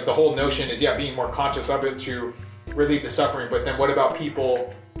community, like the whole notion is, being more conscious of it to relieve the suffering. But then what about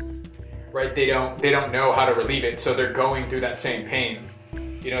people, right? They don't know how to relieve it, so they're going through that same pain.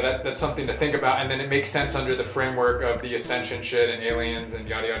 That's something to think about. And then it makes sense under the framework of the ascension shit and aliens and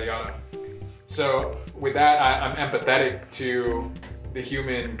yada yada yada. So with that, I'm empathetic to the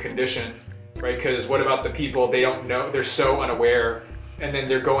human condition, right? Because what about the people, they don't know, they're so unaware, and then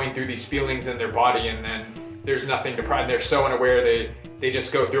they're going through these feelings in their body, and then there's nothing to pride. They're so unaware, they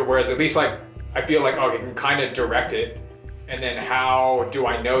just go through. Whereas at least, like, I feel like, I can kind of direct it. And then how do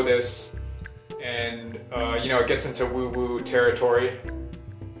I know this? And it gets into woo-woo territory.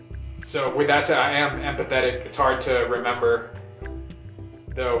 So with that said, I am empathetic. It's hard to remember,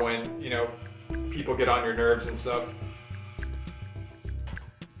 though, when, people get on your nerves and stuff.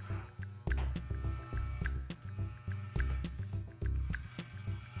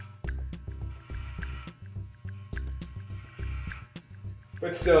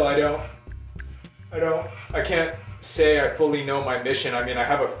 But still, I can't say I fully know my mission. I mean, I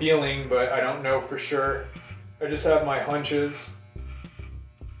have a feeling, but I don't know for sure. I just have my hunches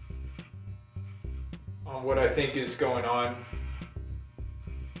on what I think is going on.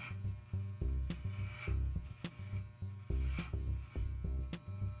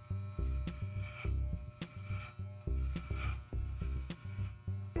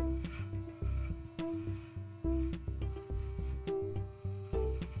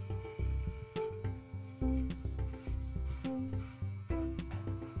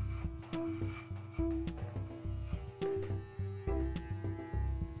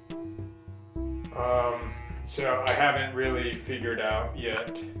 So I haven't really figured out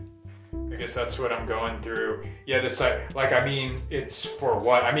yet. I guess that's what I'm going through. Yeah, this it's for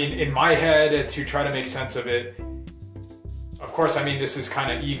what? I mean, in my head, to try to make sense of it, of course, this is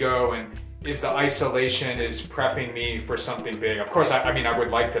kind of ego, and is the isolation is prepping me for something big. Of course, I would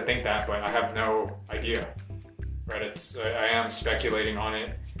like to think that, but I have no idea, right? I am speculating on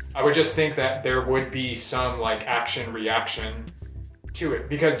it. I would just think that there would be some like action reaction to it,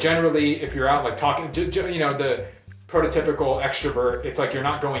 because generally if you're out like talking, the prototypical extrovert, it's like you're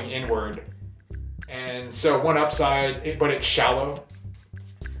not going inward, and so one upside, but it's shallow.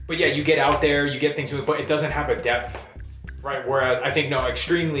 But yeah, you get out there, you get things, but it doesn't have a depth, right? Whereas I think, no,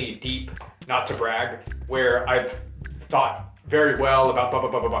 extremely deep, not to brag, where I've thought very well about blah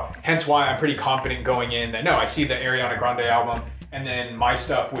blah blah blah blah. Hence why I'm pretty confident going in that, no, I see the Ariana Grande album, and then my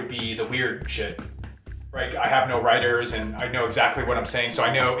stuff would be the weird shit. Right, I have no writers, and I know exactly what I'm saying, so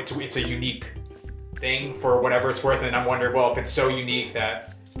I know it's a unique thing for whatever it's worth. And I'm wondering, well, if it's so unique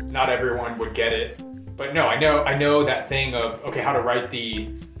that not everyone would get it. But no, I know that thing of, okay, how to write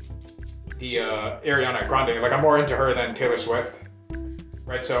the Ariana Grande. Like, I'm more into her than Taylor Swift,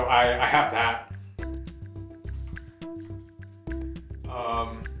 right? So I have that.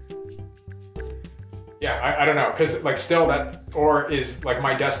 Yeah, I don't know, because like still that, or is like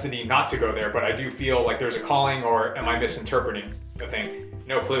my destiny not to go there, but I do feel like there's a calling, or am I misinterpreting the thing?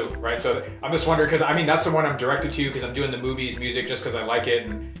 No clue, right? So I'm just wondering, because that's the one I'm directed to, because I'm doing the movies, music, just because I like it,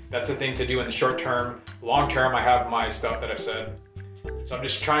 and that's the thing to do in the short term. Long term, I have my stuff that I've said. So I'm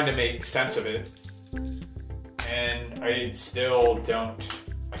just trying to make sense of it. And I still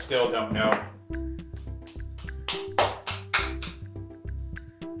don't know.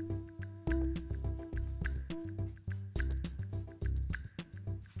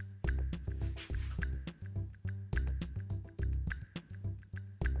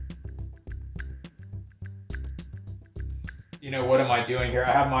 What am I doing here?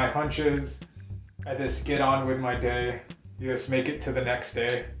 I have my hunches. I just get on with my day. You just make it to the next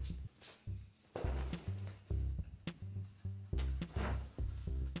day.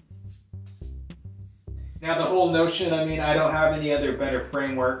 Now the whole notion, I don't have any other better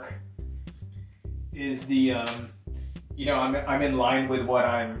framework, is the, I'm in line with what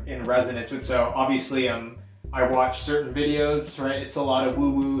I'm in resonance with. So obviously I watch certain videos, right? It's a lot of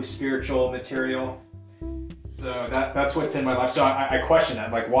woo-woo spiritual material. So that's what's in my life. So I question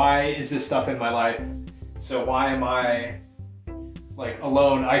that, like, why is this stuff in my life? So why am I like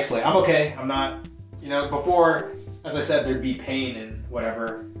alone, isolated? I'm okay. I'm not, before, as I said, there'd be pain and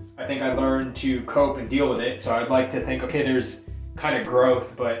whatever. I think I learned to cope and deal with it. So I'd like to think, okay, there's kind of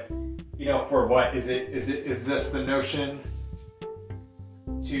growth, but for what? Is this the notion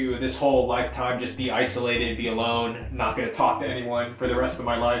to this whole lifetime just be isolated, be alone, not going to talk to anyone for the rest of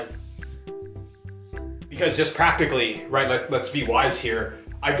my life. Because just practically, right, let's be wise here.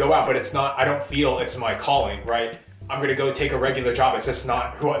 I go out, but it's not, I don't feel it's my calling, right? I'm going to go take a regular job. It's just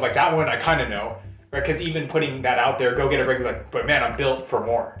not who, like that one I kind of know, right? Because even putting that out there, go get a regular, but man, I'm built for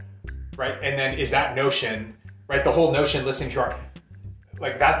more, right? And then is that notion, right? The whole notion, listening to our,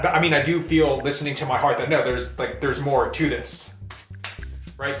 like that, I mean, I do feel listening to my heart that no, there's more to this,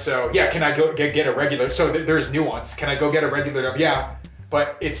 right? So yeah, can I go get a regular, so there's nuance. Can I go get a regular job? Yeah,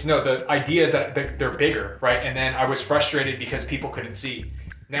 but it's no, the idea is that they're bigger, right? And then I was frustrated because people couldn't see.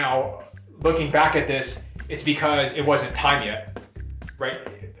 Now, looking back at this, it's because it wasn't time yet, right?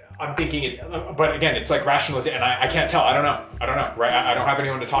 I'm thinking it, but again, it's like rationalization, and I can't tell, I don't know, right? I don't have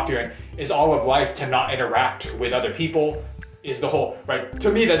anyone to talk to, and is all of life to not interact with other people? Is the whole, right?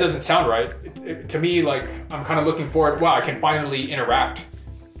 To me, that doesn't sound right. To me, like, I'm kind of looking forward, wow, I can finally interact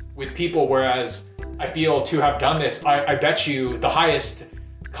with people, whereas I feel to have done this, I bet you the highest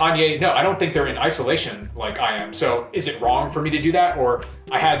Kanye, no, I don't think they're in isolation like I am. So is it wrong for me to do that? Or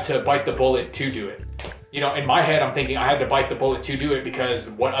I had to bite the bullet to do it? You know, in my head, I'm thinking I had to bite the bullet to do it because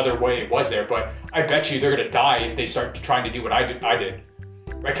what other way was there? But I bet you they're gonna die if they start trying to do what I did,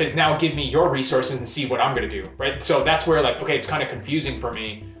 right? Because now give me your resources and see what I'm gonna do, right? So that's where like, okay, it's kind of confusing for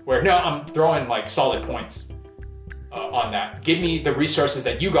me where no, I'm throwing like solid points on that. Give me the resources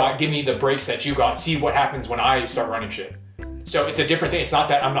that you got, give me the breaks that you got, see what happens when I start running shit. So it's a different thing. It's not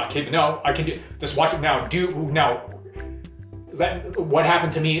that I'm not capable. No, I can do, just watch it now. Let what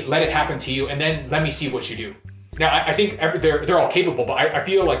happened to me, let it happen to you, and then let me see what you do. Now, I think they're all capable, but I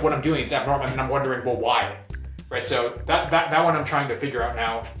feel like what I'm doing is abnormal, and I'm wondering, well, why? Right, so that one I'm trying to figure out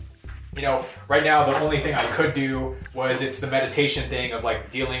now. You know, right now, the only thing I could do was it's the meditation thing of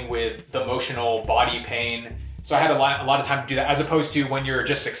like dealing with the emotional body pain. So I had a lot of time to do that, as opposed to when you're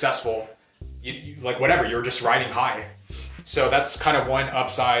just successful, you like whatever, you're just riding high. So that's kind of one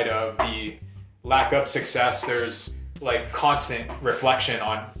upside of the lack of success. There's like constant reflection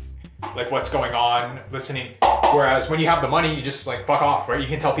on like what's going on, listening. Whereas when you have the money, you just like fuck off, right? You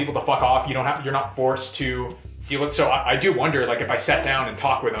can tell people to fuck off. You're not forced to deal with. So I do wonder, like if I sat down and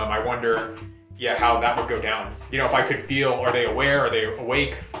talked with them, I wonder, yeah, how that would go down. You know, if I could feel, are they aware? Are they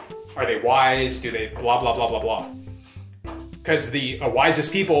awake? Are they wise? Do they blah, blah, blah, blah, blah. Because the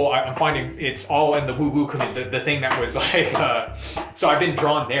wisest people, I'm finding it's all in the woo-woo community, the thing that was like, so I've been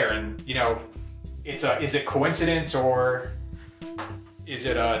drawn there, and you know, is it coincidence or is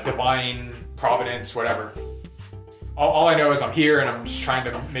it a divine providence, whatever. All I know is I'm here and I'm just trying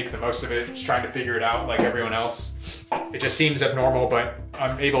to make the most of it, just trying to figure it out like everyone else. It just seems abnormal, but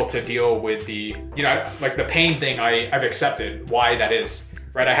I'm able to deal with the, you know, like the pain thing I've accepted why that is,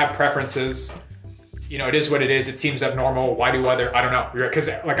 right? I have preferences. You know, it is what it is. It seems abnormal. Why do I don't know. Because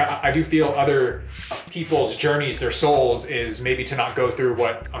like I do feel other people's journeys, their souls is maybe to not go through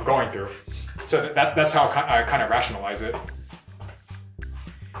what I'm going through. So that's how I kind of rationalize it.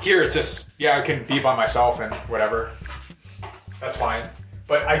 Here it's just, yeah, I can be by myself and whatever. That's fine.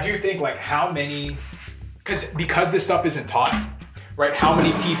 But I do think like how many, because this stuff isn't taught, right? How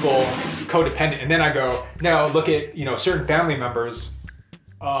many people codependent? And then I go, no, look at, you know, certain family members.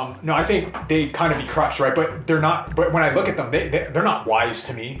 No, I think they kind of be crushed, right? But they're not, but when I look at them, they're not wise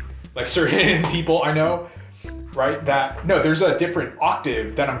to me. Like certain people I know, right? That, no, there's a different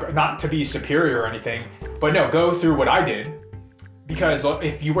octave that I'm, not to be superior or anything, but no, go through what I did. Because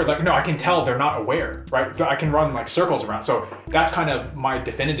if you were like, no, I can tell they're not aware, right? So I can run like circles around. So that's kind of my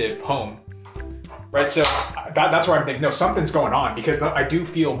definitive home, right? So that's where I'm thinking, no, something's going on because I do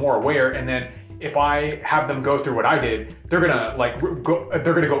feel more aware. And then if I have them go through what I did, they're gonna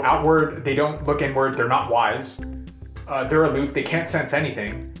go outward. They don't look inward. They're not wise. They're aloof. They can't sense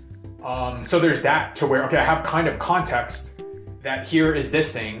anything. So there's that to where, okay, I have kind of context that here is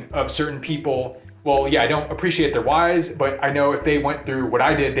this thing of certain people. Well, yeah, I don't appreciate their wise, but I know if they went through what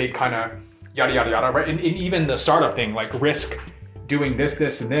I did, they'd kind of yada, yada, yada, right? And even the startup thing, like risk doing this,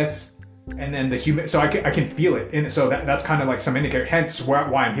 this, and this, and then the human, so I can feel it. And so that's kind of like some indicator, hence why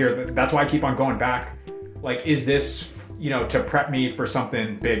I'm here. That's why I keep on going back. Like, is this, you know, to prep me for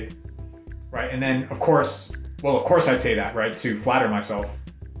something big, right? And then of course I'd say that, right? To flatter myself.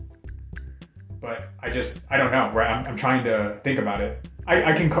 But I don't know, right? I'm trying to think about it.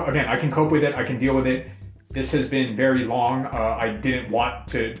 I can cope with it. I can deal with it. This has been very long. I didn't want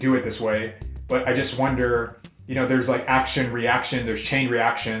to do it this way, but I just wonder, you know, there's like action, reaction, there's chain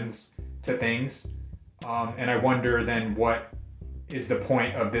reactions to things. And I wonder then what is the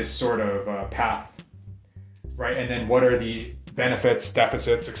point of this sort of path, right? And then what are the benefits,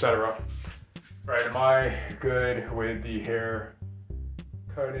 deficits, etc. Right, am I good with the hair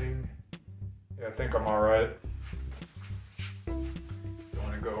cutting. Yeah, I think I'm all right. Don't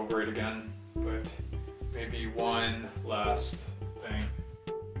want to go over it again, but maybe one last thing.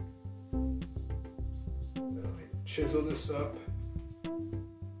 Let me chisel this up.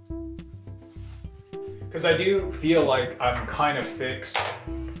 Because I do feel like I'm kind of fixed.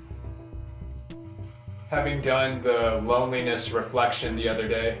 Having done the loneliness reflection the other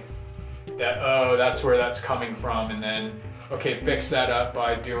day, that, oh, that's where that's coming from, and then, okay, fix that up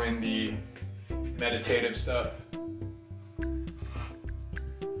by doing the meditative stuff.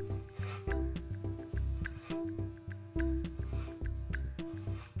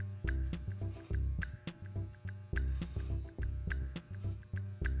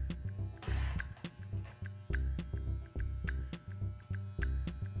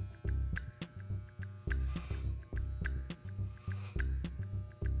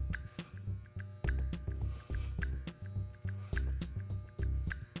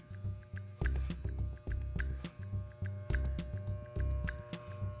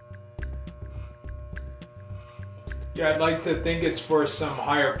 Yeah, I'd like to think it's for some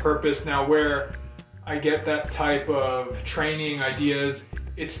higher purpose. Now, where I get that type of training ideas,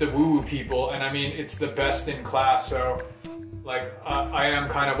 it's the woo-woo people, and I mean, it's the best in class. So, like, I am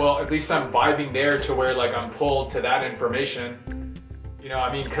kind of, well, at least I'm vibing there to where, like, I'm pulled to that information. You know,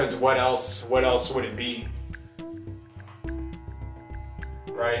 I mean, because what else would it be?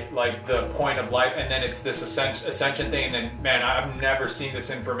 Right? Like, the point of life, and then it's this ascension thing, and then, man, I've never seen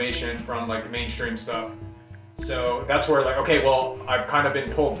this information from, like, the mainstream stuff. So that's where, like, okay, well, I've kind of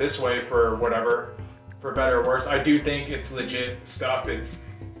been pulled this way for whatever, for better or worse. I do think it's legit stuff. It's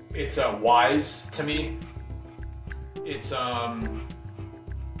wise to me. It's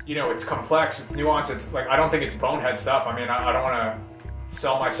you know, it's complex, it's nuanced. It's like, I don't think it's bonehead stuff. I mean, I don't want to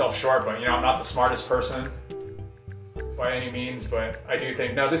sell myself short, but, you know, I'm not the smartest person by any means, but I do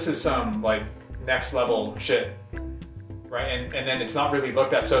think, no, this is some, like, next level shit, right? And then it's not really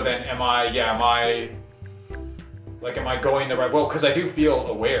looked at. So then am I going the right way? Well, because I do feel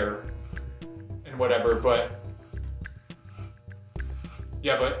aware and whatever, but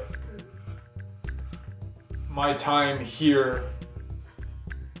yeah, but my time here,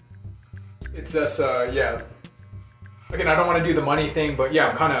 it's just, yeah. Again, I don't want to do the money thing, but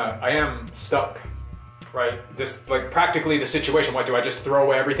yeah, I am stuck, right? Just like practically the situation. What, do I just throw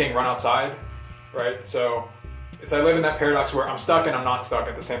away everything, run outside, right? So I live in that paradox where I'm stuck and I'm not stuck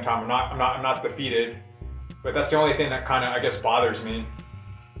at the same time. I'm not defeated. But that's the only thing that kind of, I guess, bothers me.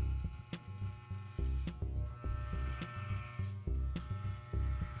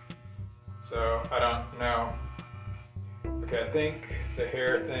 So, I don't know. Okay, I think the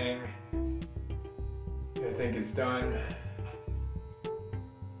hair thing, I think is done.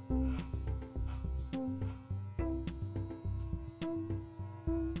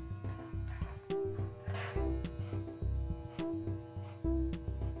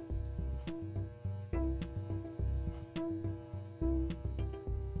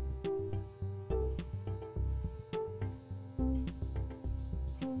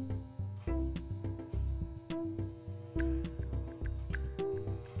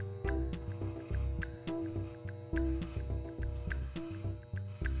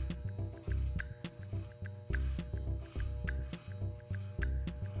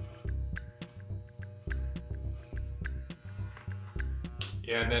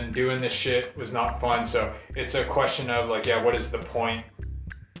 Yeah, and then doing this shit was not fun. So it's a question of, like, yeah, what is the point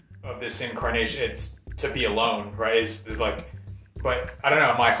of this incarnation? It's to be alone, right? It's like, but I don't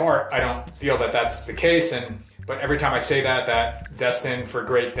know, in my heart, I don't feel that that's the case. But every time I say that destined for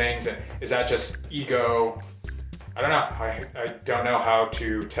great things, and is that just ego? I don't know. I don't know how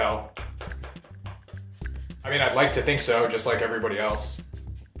to tell. I mean, I'd like to think so, just like everybody else.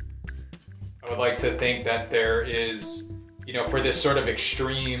 I would like to think that there is, you know, for this sort of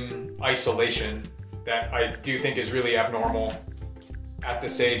extreme isolation that I do think is really abnormal at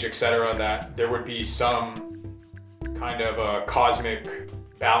this age, etc., that there would be some kind of a cosmic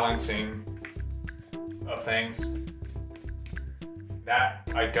balancing of things. That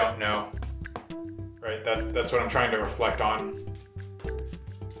I don't know, right? That's what I'm trying to reflect on.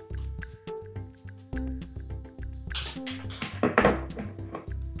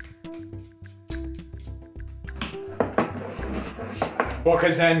 Well,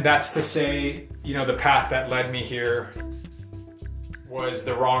 because then that's to say, you know, the path that led me here was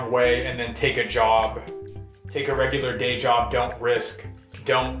the wrong way, and then take a job, take a regular day job, don't risk,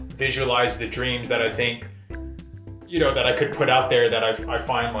 don't visualize the dreams that I think, you know, that I could put out there that I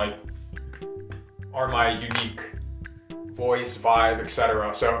find like are my unique voice, vibe,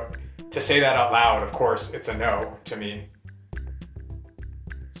 etc. So to say that out loud, of course, it's a no to me.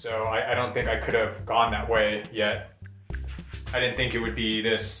 So I don't think I could have gone that way yet. I didn't think it would be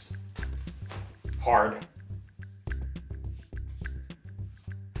this hard.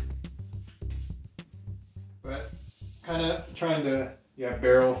 But kind of trying to, yeah,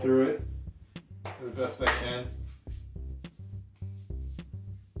 barrel through it the best I can.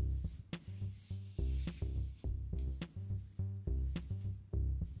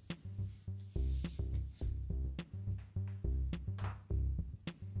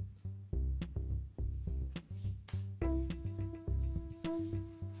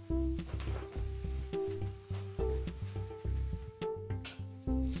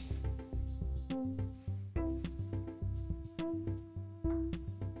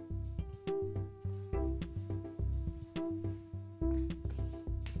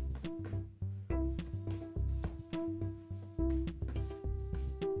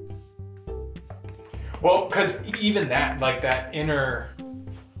 Well, because even that, like that inner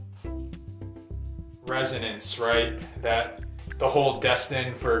resonance, right? That the whole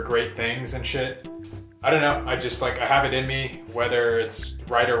destined for great things and shit. I don't know. I just like, I have it in me, whether it's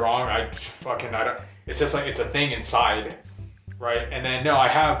right or wrong. I don't, it's just like, it's a thing inside, right? And then, no, I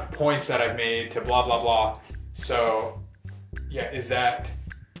have points that I've made to blah, blah, blah. So, yeah, is that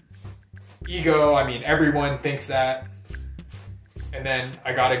ego? I mean, everyone thinks that. And then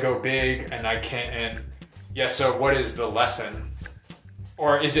I gotta go big and I can't, and yeah, so what is the lesson?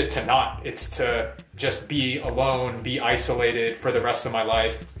 Or is it to not? It's to just be alone, be isolated for the rest of my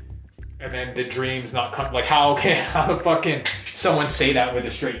life, and then the dreams not come. Like how the fuck can someone say that with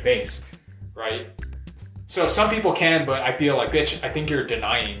a straight face, right? So some people can, but I feel like, bitch, I think you're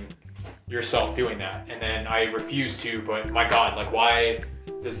denying yourself doing that. And then I refuse to, but my God, like why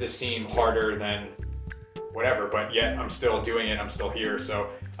does this seem harder than whatever? But yet I'm still doing it, I'm still here. So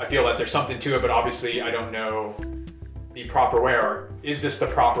I feel that there's something to it, but obviously I don't know the proper way, or is this the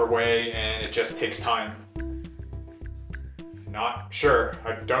proper way and it just takes time? Not sure.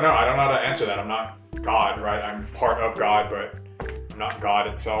 I don't know. I don't know how to answer that. I'm not God, right? I'm part of God, but I'm not God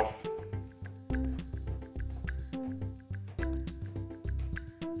itself.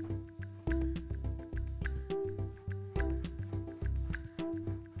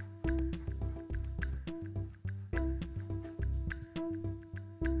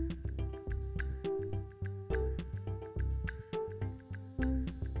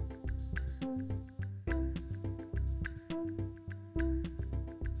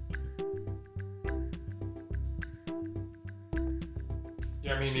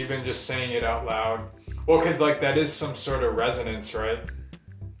 I mean, even just saying it out loud. Well, because like that is some sort of resonance, right?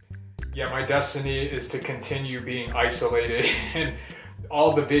 Yeah, my destiny is to continue being isolated and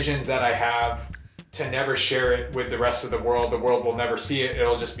all the visions that I have to never share it with the rest of the world. The world will never see it.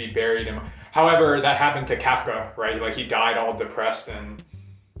 It'll just be buried in. However, that happened to Kafka, right? Like he died all depressed and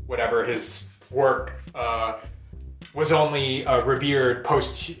whatever. His work was only revered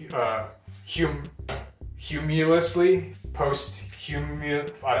posthumously.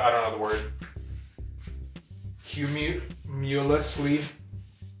 I don't know the word.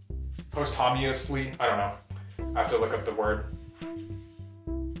 Posthumously. I don't know. I have to look up the word.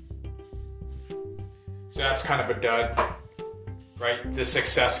 So that's kind of a dud, right? The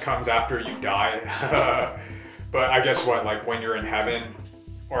success comes after you die. But I guess what, like when you're in heaven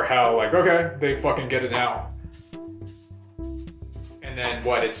or hell, like, okay, they fucking get it now. And then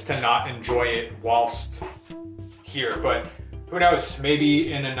what, it's to not enjoy it whilst here. But who knows,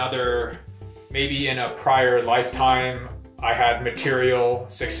 maybe in a prior lifetime, I had material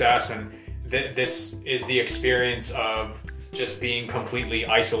success and this is the experience of just being completely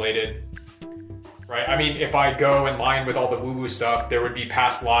isolated, right? I mean, if I go in line with all the woo-woo stuff, there would be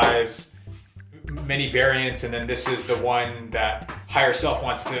past lives, many variants, and then this is the one that higher self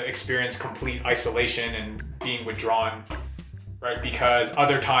wants to experience complete isolation and being withdrawn, right? Because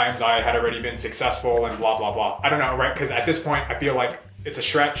other times I had already been successful and blah, blah, blah. I don't know, right? Because at this point, I feel like it's a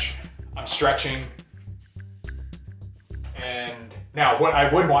stretch. I'm stretching. And now what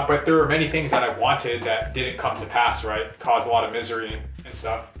I would want, but there were many things that I wanted that didn't come to pass, right? Caused a lot of misery and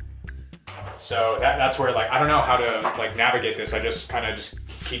stuff. So that's where like, I don't know how to like navigate this. I just kind of just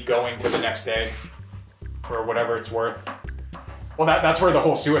keep going to the next day for whatever it's worth. Well, that's where the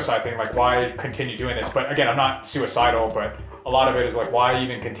whole suicide thing, like why continue doing this? But again, I'm not suicidal, but a lot of it is like, why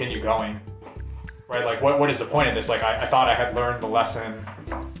even continue going, right? Like what is the point of this? Like I thought I had learned the lesson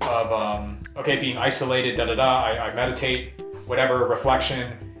of, okay, being isolated, I meditate, whatever,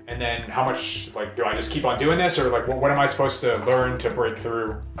 reflection, and then how much, like, do I just keep on doing this? Or like, what am I supposed to learn to break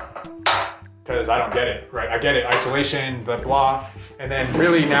through? Because I don't get it, right? I get it, isolation, blah, blah. And then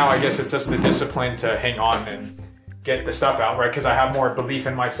really now I guess it's just the discipline to hang on and get the stuff out, right? Because I have more belief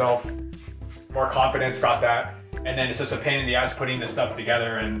in myself, more confidence, got that. And then it's just a pain in the ass putting this stuff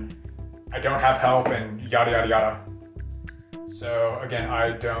together, and I don't have help, and yada, yada, yada. So again,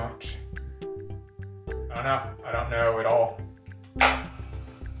 I don't know. I don't know at all.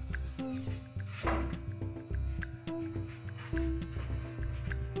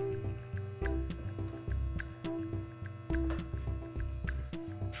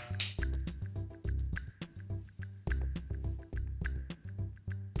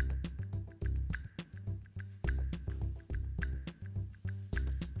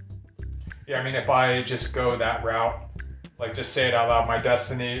 Yeah, I mean, if I just go that route, like just say it out loud, my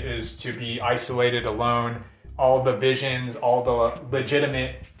destiny is to be isolated, alone. All the visions, all the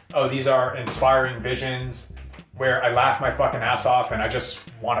legitimate, oh, these are inspiring visions where I laugh my fucking ass off and I just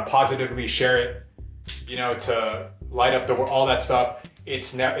want to positively share it, you know, to light up the world, all that stuff.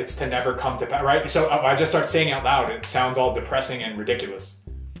 It's to never come to pass, right? So if I just start saying out loud, it sounds all depressing and ridiculous.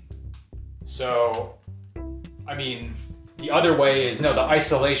 So, I mean, the other way is, no, the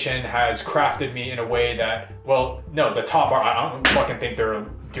isolation has crafted me in a way that, well, no, the top bar, I don't fucking think they're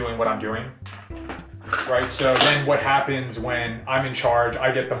doing what I'm doing, right? So then what happens when I'm in charge,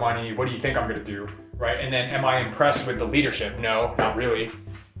 I get the money, what do you think I'm gonna do, right? And then am I impressed with the leadership? No, not really,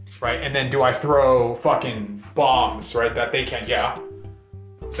 right? And then do I throw fucking bombs, right, that they can't, yeah.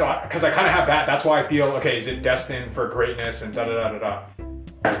 So, because I kind of have that, that's why I feel, okay, is it destined for greatness and da-da-da-da-da.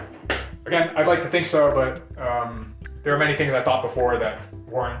 Again, I'd like to think so, but there are many things I thought before that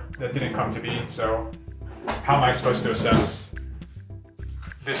didn't come to be. So how am I supposed to assess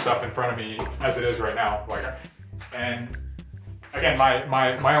this stuff in front of me as it is right now? Like, and again,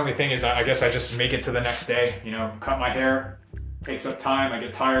 my only thing is, I guess I just make it to the next day, you know, cut my hair, takes up time, I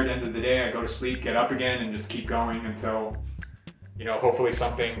get tired, end of the day, I go to sleep, get up again, and just keep going until, you know, hopefully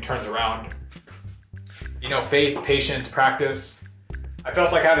something turns around. You know, faith, patience, practice. I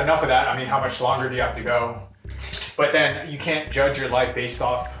felt like I had enough of that. I mean, how much longer do you have to go? But then you can't judge your life based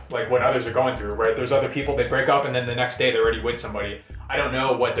off like what others are going through, right? There's other people, they break up and then the next day they're already with somebody. I don't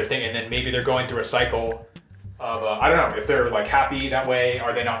know what they're thinking. And then maybe they're going through a cycle of, I don't know, if they're like happy that way,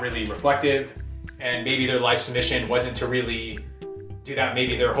 are they not really reflective? And maybe their life's mission wasn't to really do that.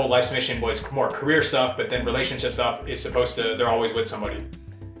 Maybe their whole life's mission was more career stuff, but then relationship stuff is supposed to, they're always with somebody.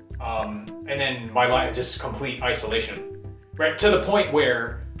 And then my life, just complete isolation, right? To the point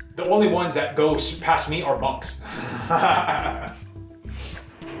where the only ones that go past me are monks. Right,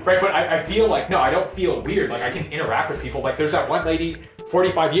 but I feel like, no, I don't feel weird. Like I can interact with people. Like there's that one lady,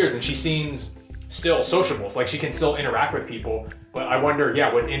 45 years, and she seems still sociable. Like she can still interact with people. But I wonder,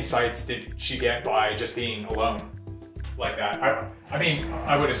 yeah, what insights did she get by just being alone like that? I mean,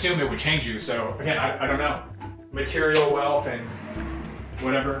 I would assume it would change you. So again, I don't know. Material wealth and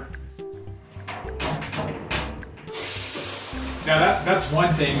whatever. Now that's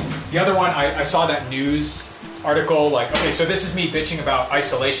one thing. The other one, I saw that news article, like, okay, so this is me bitching about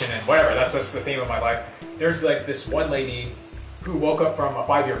isolation and whatever, that's the theme of my life. There's like this one lady who woke up from a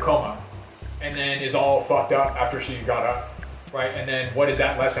 5-year coma and then is all fucked up after she got up, right? And then what is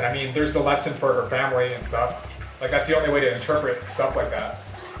that lesson? I mean, there's the lesson for her family and stuff. Like that's the only way to interpret stuff like that.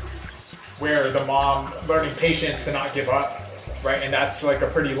 Where the mom learning patience to not give up, right? And that's like a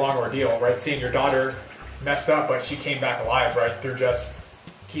pretty long ordeal, right? Seeing your daughter messed up, but she came back alive, right? Through just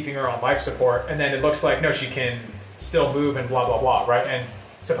keeping her on life support. And then it looks like, no, she can still move and blah, blah, blah, right? And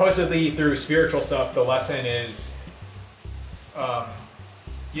supposedly through spiritual stuff, the lesson is,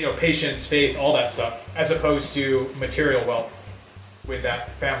 you know, patience, faith, all that stuff, as opposed to material wealth with that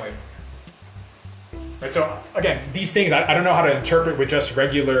family. Right, so again, these things, I don't know how to interpret with just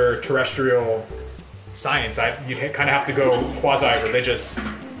regular terrestrial science. You kind of have to go quasi-religious,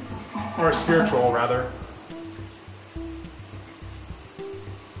 or spiritual rather.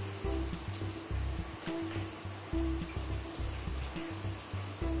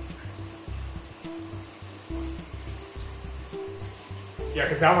 Yeah,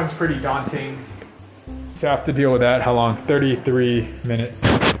 because that one's pretty daunting to have to deal with that. How long? 33 minutes.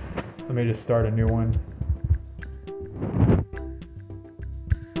 Let me just start a new one.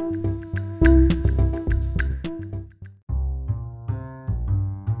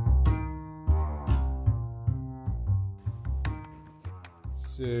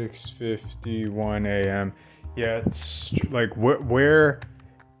 (6:51 a.m.) Yeah, it's like where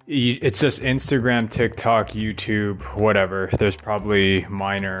it's just Instagram, TikTok, YouTube, whatever. There's probably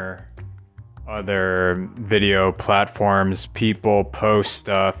minor other video platforms. People post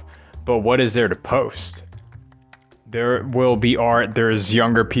stuff, but what is there to post? There will be art. There's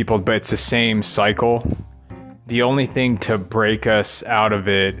younger people, but it's the same cycle. the only thing to break us out of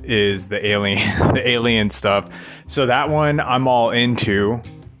it is the alien, the alien stuff. So that one I'm all into.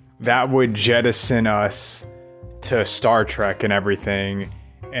 That would jettison us to Star Trek and everything,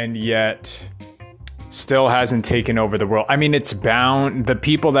 and yet still hasn't taken over the world. I mean, it's bound, the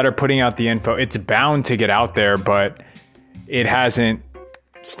people that are putting out the info, it's bound to get out there, but it hasn't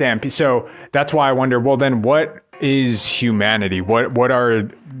stampeded. So that's why I wonder, well, then what is humanity? What are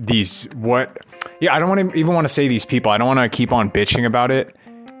these, I don't even want to say these people. I don't want to keep on bitching about it.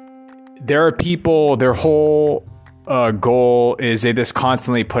 There are people, their whole goal is they just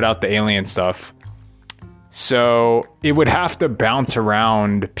constantly put out the alien stuff. So it would have to bounce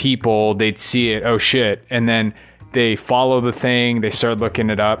around people. They'd see it, oh shit, and then they follow the thing, they start looking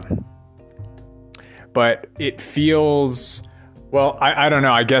it up. But it feels, well, I don't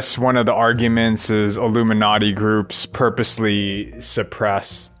know. I guess one of the arguments is Illuminati groups purposely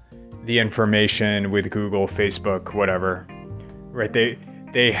suppress the information with Google, Facebook, whatever. Right?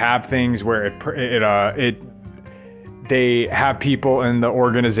 They have things where they have people in the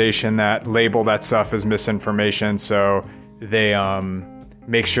organization that label that stuff as misinformation, so they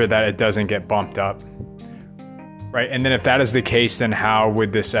make sure that it doesn't get bumped up. Right? And then if that is the case, then how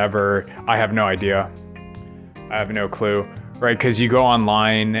would this ever, I have no idea. I have no clue. Right? Because you go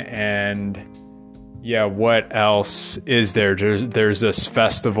online and yeah, what else is there? There's this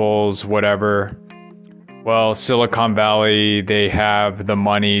festivals, whatever. Well, Silicon Valley, they have the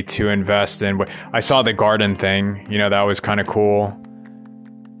money to invest in. I saw the garden thing, you know, that was kind of cool,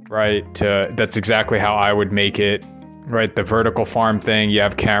 right? That's exactly how I would make it, right? The vertical farm thing, you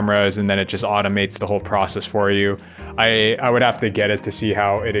have cameras and then it just automates the whole process for you. I would have to get it to see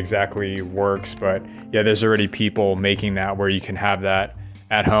how it exactly works, but yeah, there's already people making that where you can have that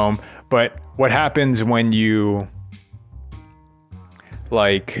at home. But what happens when you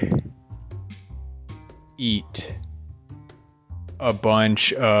like eat a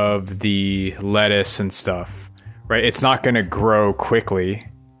bunch of the lettuce and stuff, right? It's not going to grow quickly.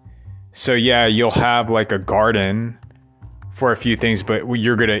 So yeah, you'll have like a garden for a few things, but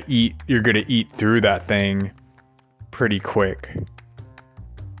you're going to eat through that thing pretty quick.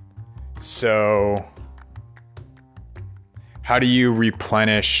 So how do you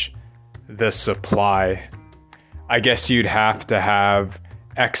replenish the supply? I guess you'd have to have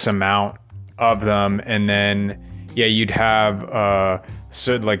X amount of them, and then yeah, you'd have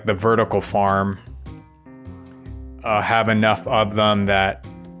so like the vertical farm have enough of them that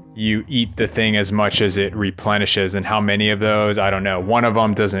you eat the thing as much as it replenishes. And how many of those, I don't know. One of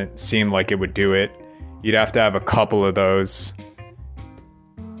them doesn't seem like it would do it. You'd have to have a couple of those,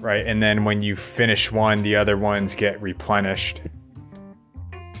 right? And then when you finish one, the other ones get replenished.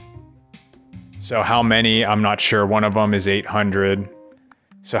 So how many? I'm not sure. One of them is 800.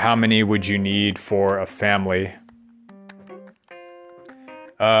 So how many would you need for a family?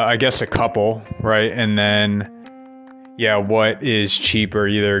 I guess a couple, right? And then, yeah, what is cheaper?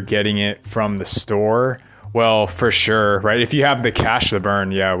 Either getting it from the store? Well, for sure, right? If you have the cash to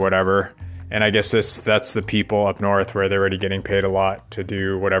burn, yeah, whatever. And I guess that's the people up north where they're already getting paid a lot to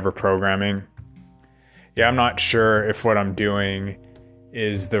do whatever programming. Yeah, I'm not sure if what I'm doing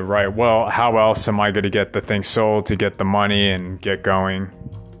is the right, well, how else am I going to get the thing sold to get the money and get going?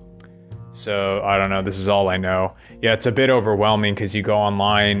 So I don't know. This is all I know. Yeah, it's a bit overwhelming because you go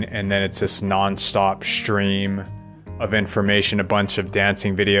online and then it's this nonstop stream of information, a bunch of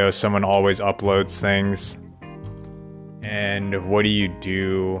dancing videos. Someone always uploads things. And what do you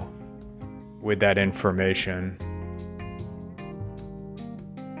do with that information?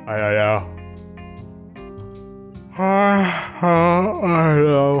 I don't know. I don't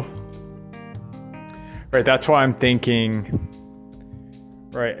know. Right, that's why I'm thinking,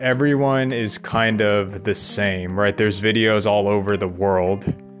 right, everyone is kind of the same, right? There's videos all over the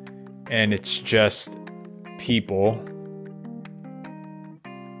world, and it's just people.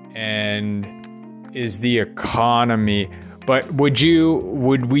 And is the economy, but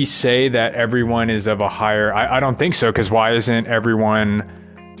would we say that everyone is of a higher, I don't think so, because why isn't everyone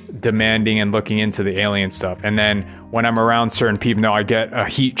demanding and looking into the alien stuff? And then when I'm around certain people, no, I get a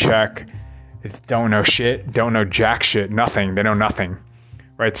heat check, don't know shit, don't know jack shit, nothing, they know nothing,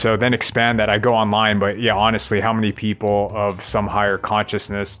 right? So then expand that, I go online, but yeah, honestly, how many people of some higher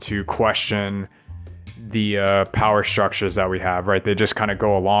consciousness to question the power structures that we have, right? They just kind of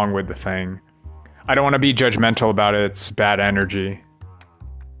go along with the thing. I don't want to be judgmental about it, it's bad energy.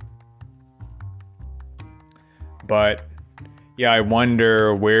 But yeah, I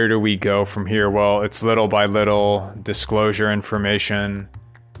wonder, where do we go from here? Well, it's little by little disclosure information.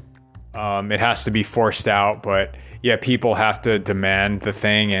 It has to be forced out, but yeah, people have to demand the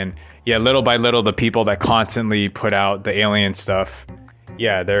thing. And yeah, little by little, the people that constantly put out the alien stuff,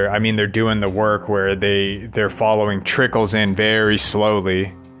 yeah, they're doing the work where they're following trickles in very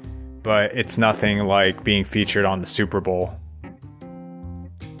slowly, but it's nothing like being featured on the Super Bowl.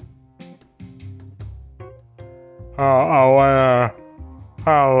 I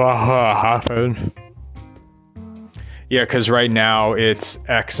wanna happen. Yeah, because right now it's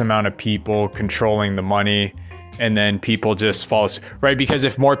X amount of people controlling the money, and then people just fall, right? Because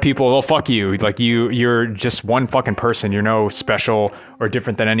if more people, well, fuck you. Like you're just one fucking person. You're no special or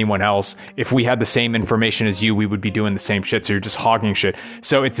different than anyone else. If we had the same information as you, we would be doing the same shit. So you're just hogging shit.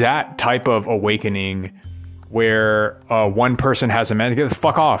 So it's that type of awakening where one person has a man, get the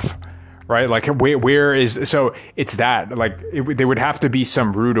fuck off. Right? Like where is, so it's that, like there would have to be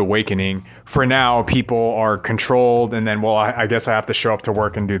some rude awakening. For now, people are controlled, and then, well, I guess I have to show up to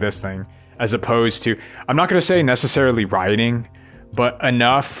work and do this thing, as opposed to, I'm not going to say necessarily rioting, but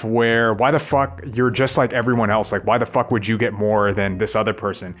enough where, why the fuck, you're just like everyone else. Like, why the fuck would you get more than this other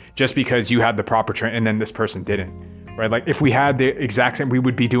person just because you had the proper training and then this person didn't, right? Like if we had the exact same, we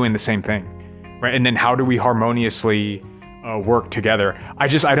would be doing the same thing, right? And then how do we harmoniously work together? I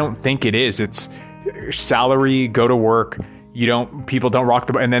don't think it is. It's salary, go to work. People don't rock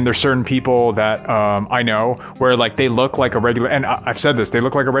the, and then there's certain people that I know where like they look like a regular, and I've said this, they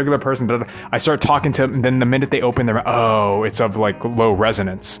look like a regular person, but I start talking to them, and then the minute they open their mouth, oh, it's of like low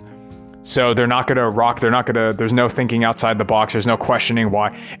resonance. So they're not gonna rock, there's no thinking outside the box, there's no questioning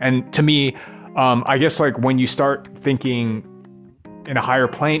why. And to me, I guess like when you start thinking in a higher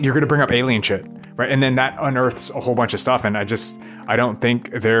plane, you're gonna bring up alien shit. Right. And then that unearths a whole bunch of stuff. And I don't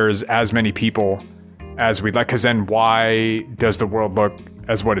think there's as many people as we'd like, because then why does the world look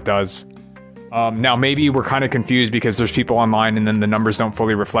as what it does? Now, maybe we're kind of confused because there's people online and then the numbers don't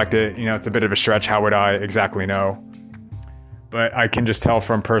fully reflect it. You know, it's a bit of a stretch. How would I exactly know? But I can just tell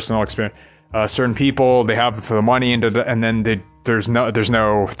from personal experience, certain people, they have the money and then there's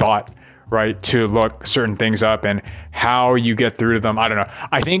no thought, right, to look certain things up, and how you get through to them. I don't know.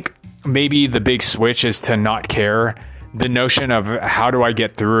 I think maybe the big switch is to not care. The notion of how do I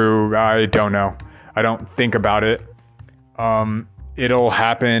get through, I don't know. I don't think about it. It'll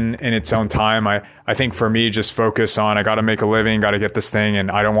happen in its own time. I think for me, just focus on, I got to make a living, got to get this thing,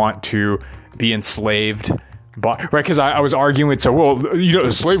 and I don't want to be enslaved. But right, because I was arguing with, so,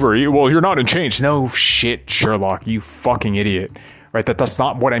 well, slavery, well, you're not in chains. No shit, Sherlock, you fucking idiot. Right, that's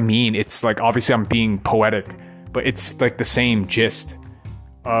not what I mean. It's like, obviously I'm being poetic, but it's like the same gist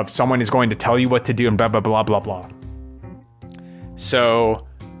of someone is going to tell you what to do and blah, blah, blah, blah, blah. So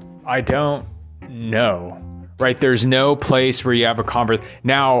I don't know, right? There's no place where you have a conversation.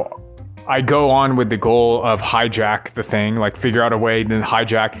 Now I go on with the goal of hijack the thing, like figure out a way to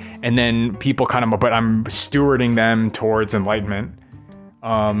hijack, and then people kind of, but I'm stewarding them towards enlightenment.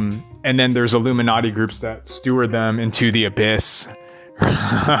 And then there's Illuminati groups that steward them into the abyss.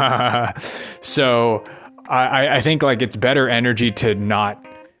 So I think like it's better energy to not,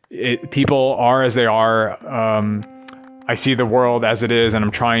 people are as they are. I see the world as it is, and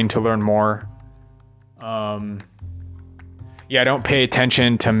I'm trying to learn more. Yeah, I don't pay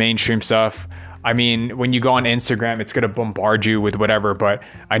attention to mainstream stuff. I mean, when you go on Instagram, it's going to bombard you with whatever, but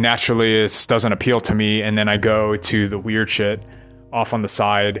this doesn't appeal to me. And then I go to the weird shit off on the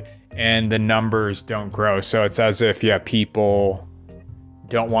side, and the numbers don't grow. So it's as if, yeah, people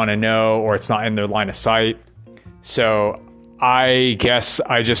don't want to know, or it's not in their line of sight. So I guess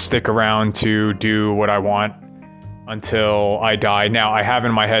I just stick around to do what I want until I die. Now, I have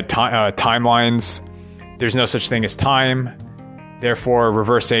in my head timelines. There's no such thing as time. Therefore,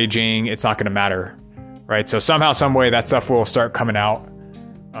 reverse aging, it's not going to matter, right? So somehow, some way, that stuff will start coming out.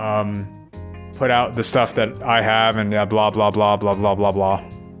 Put out the stuff that I have, and blah, blah, blah, blah, blah, blah, blah.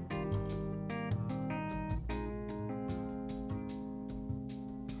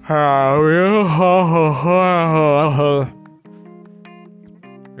 I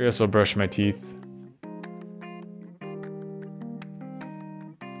guess I'll brush my teeth.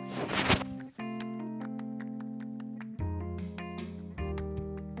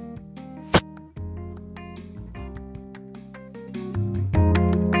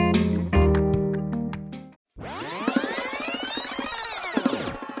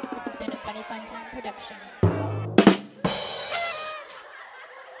 This has been a Funny Fun Time production.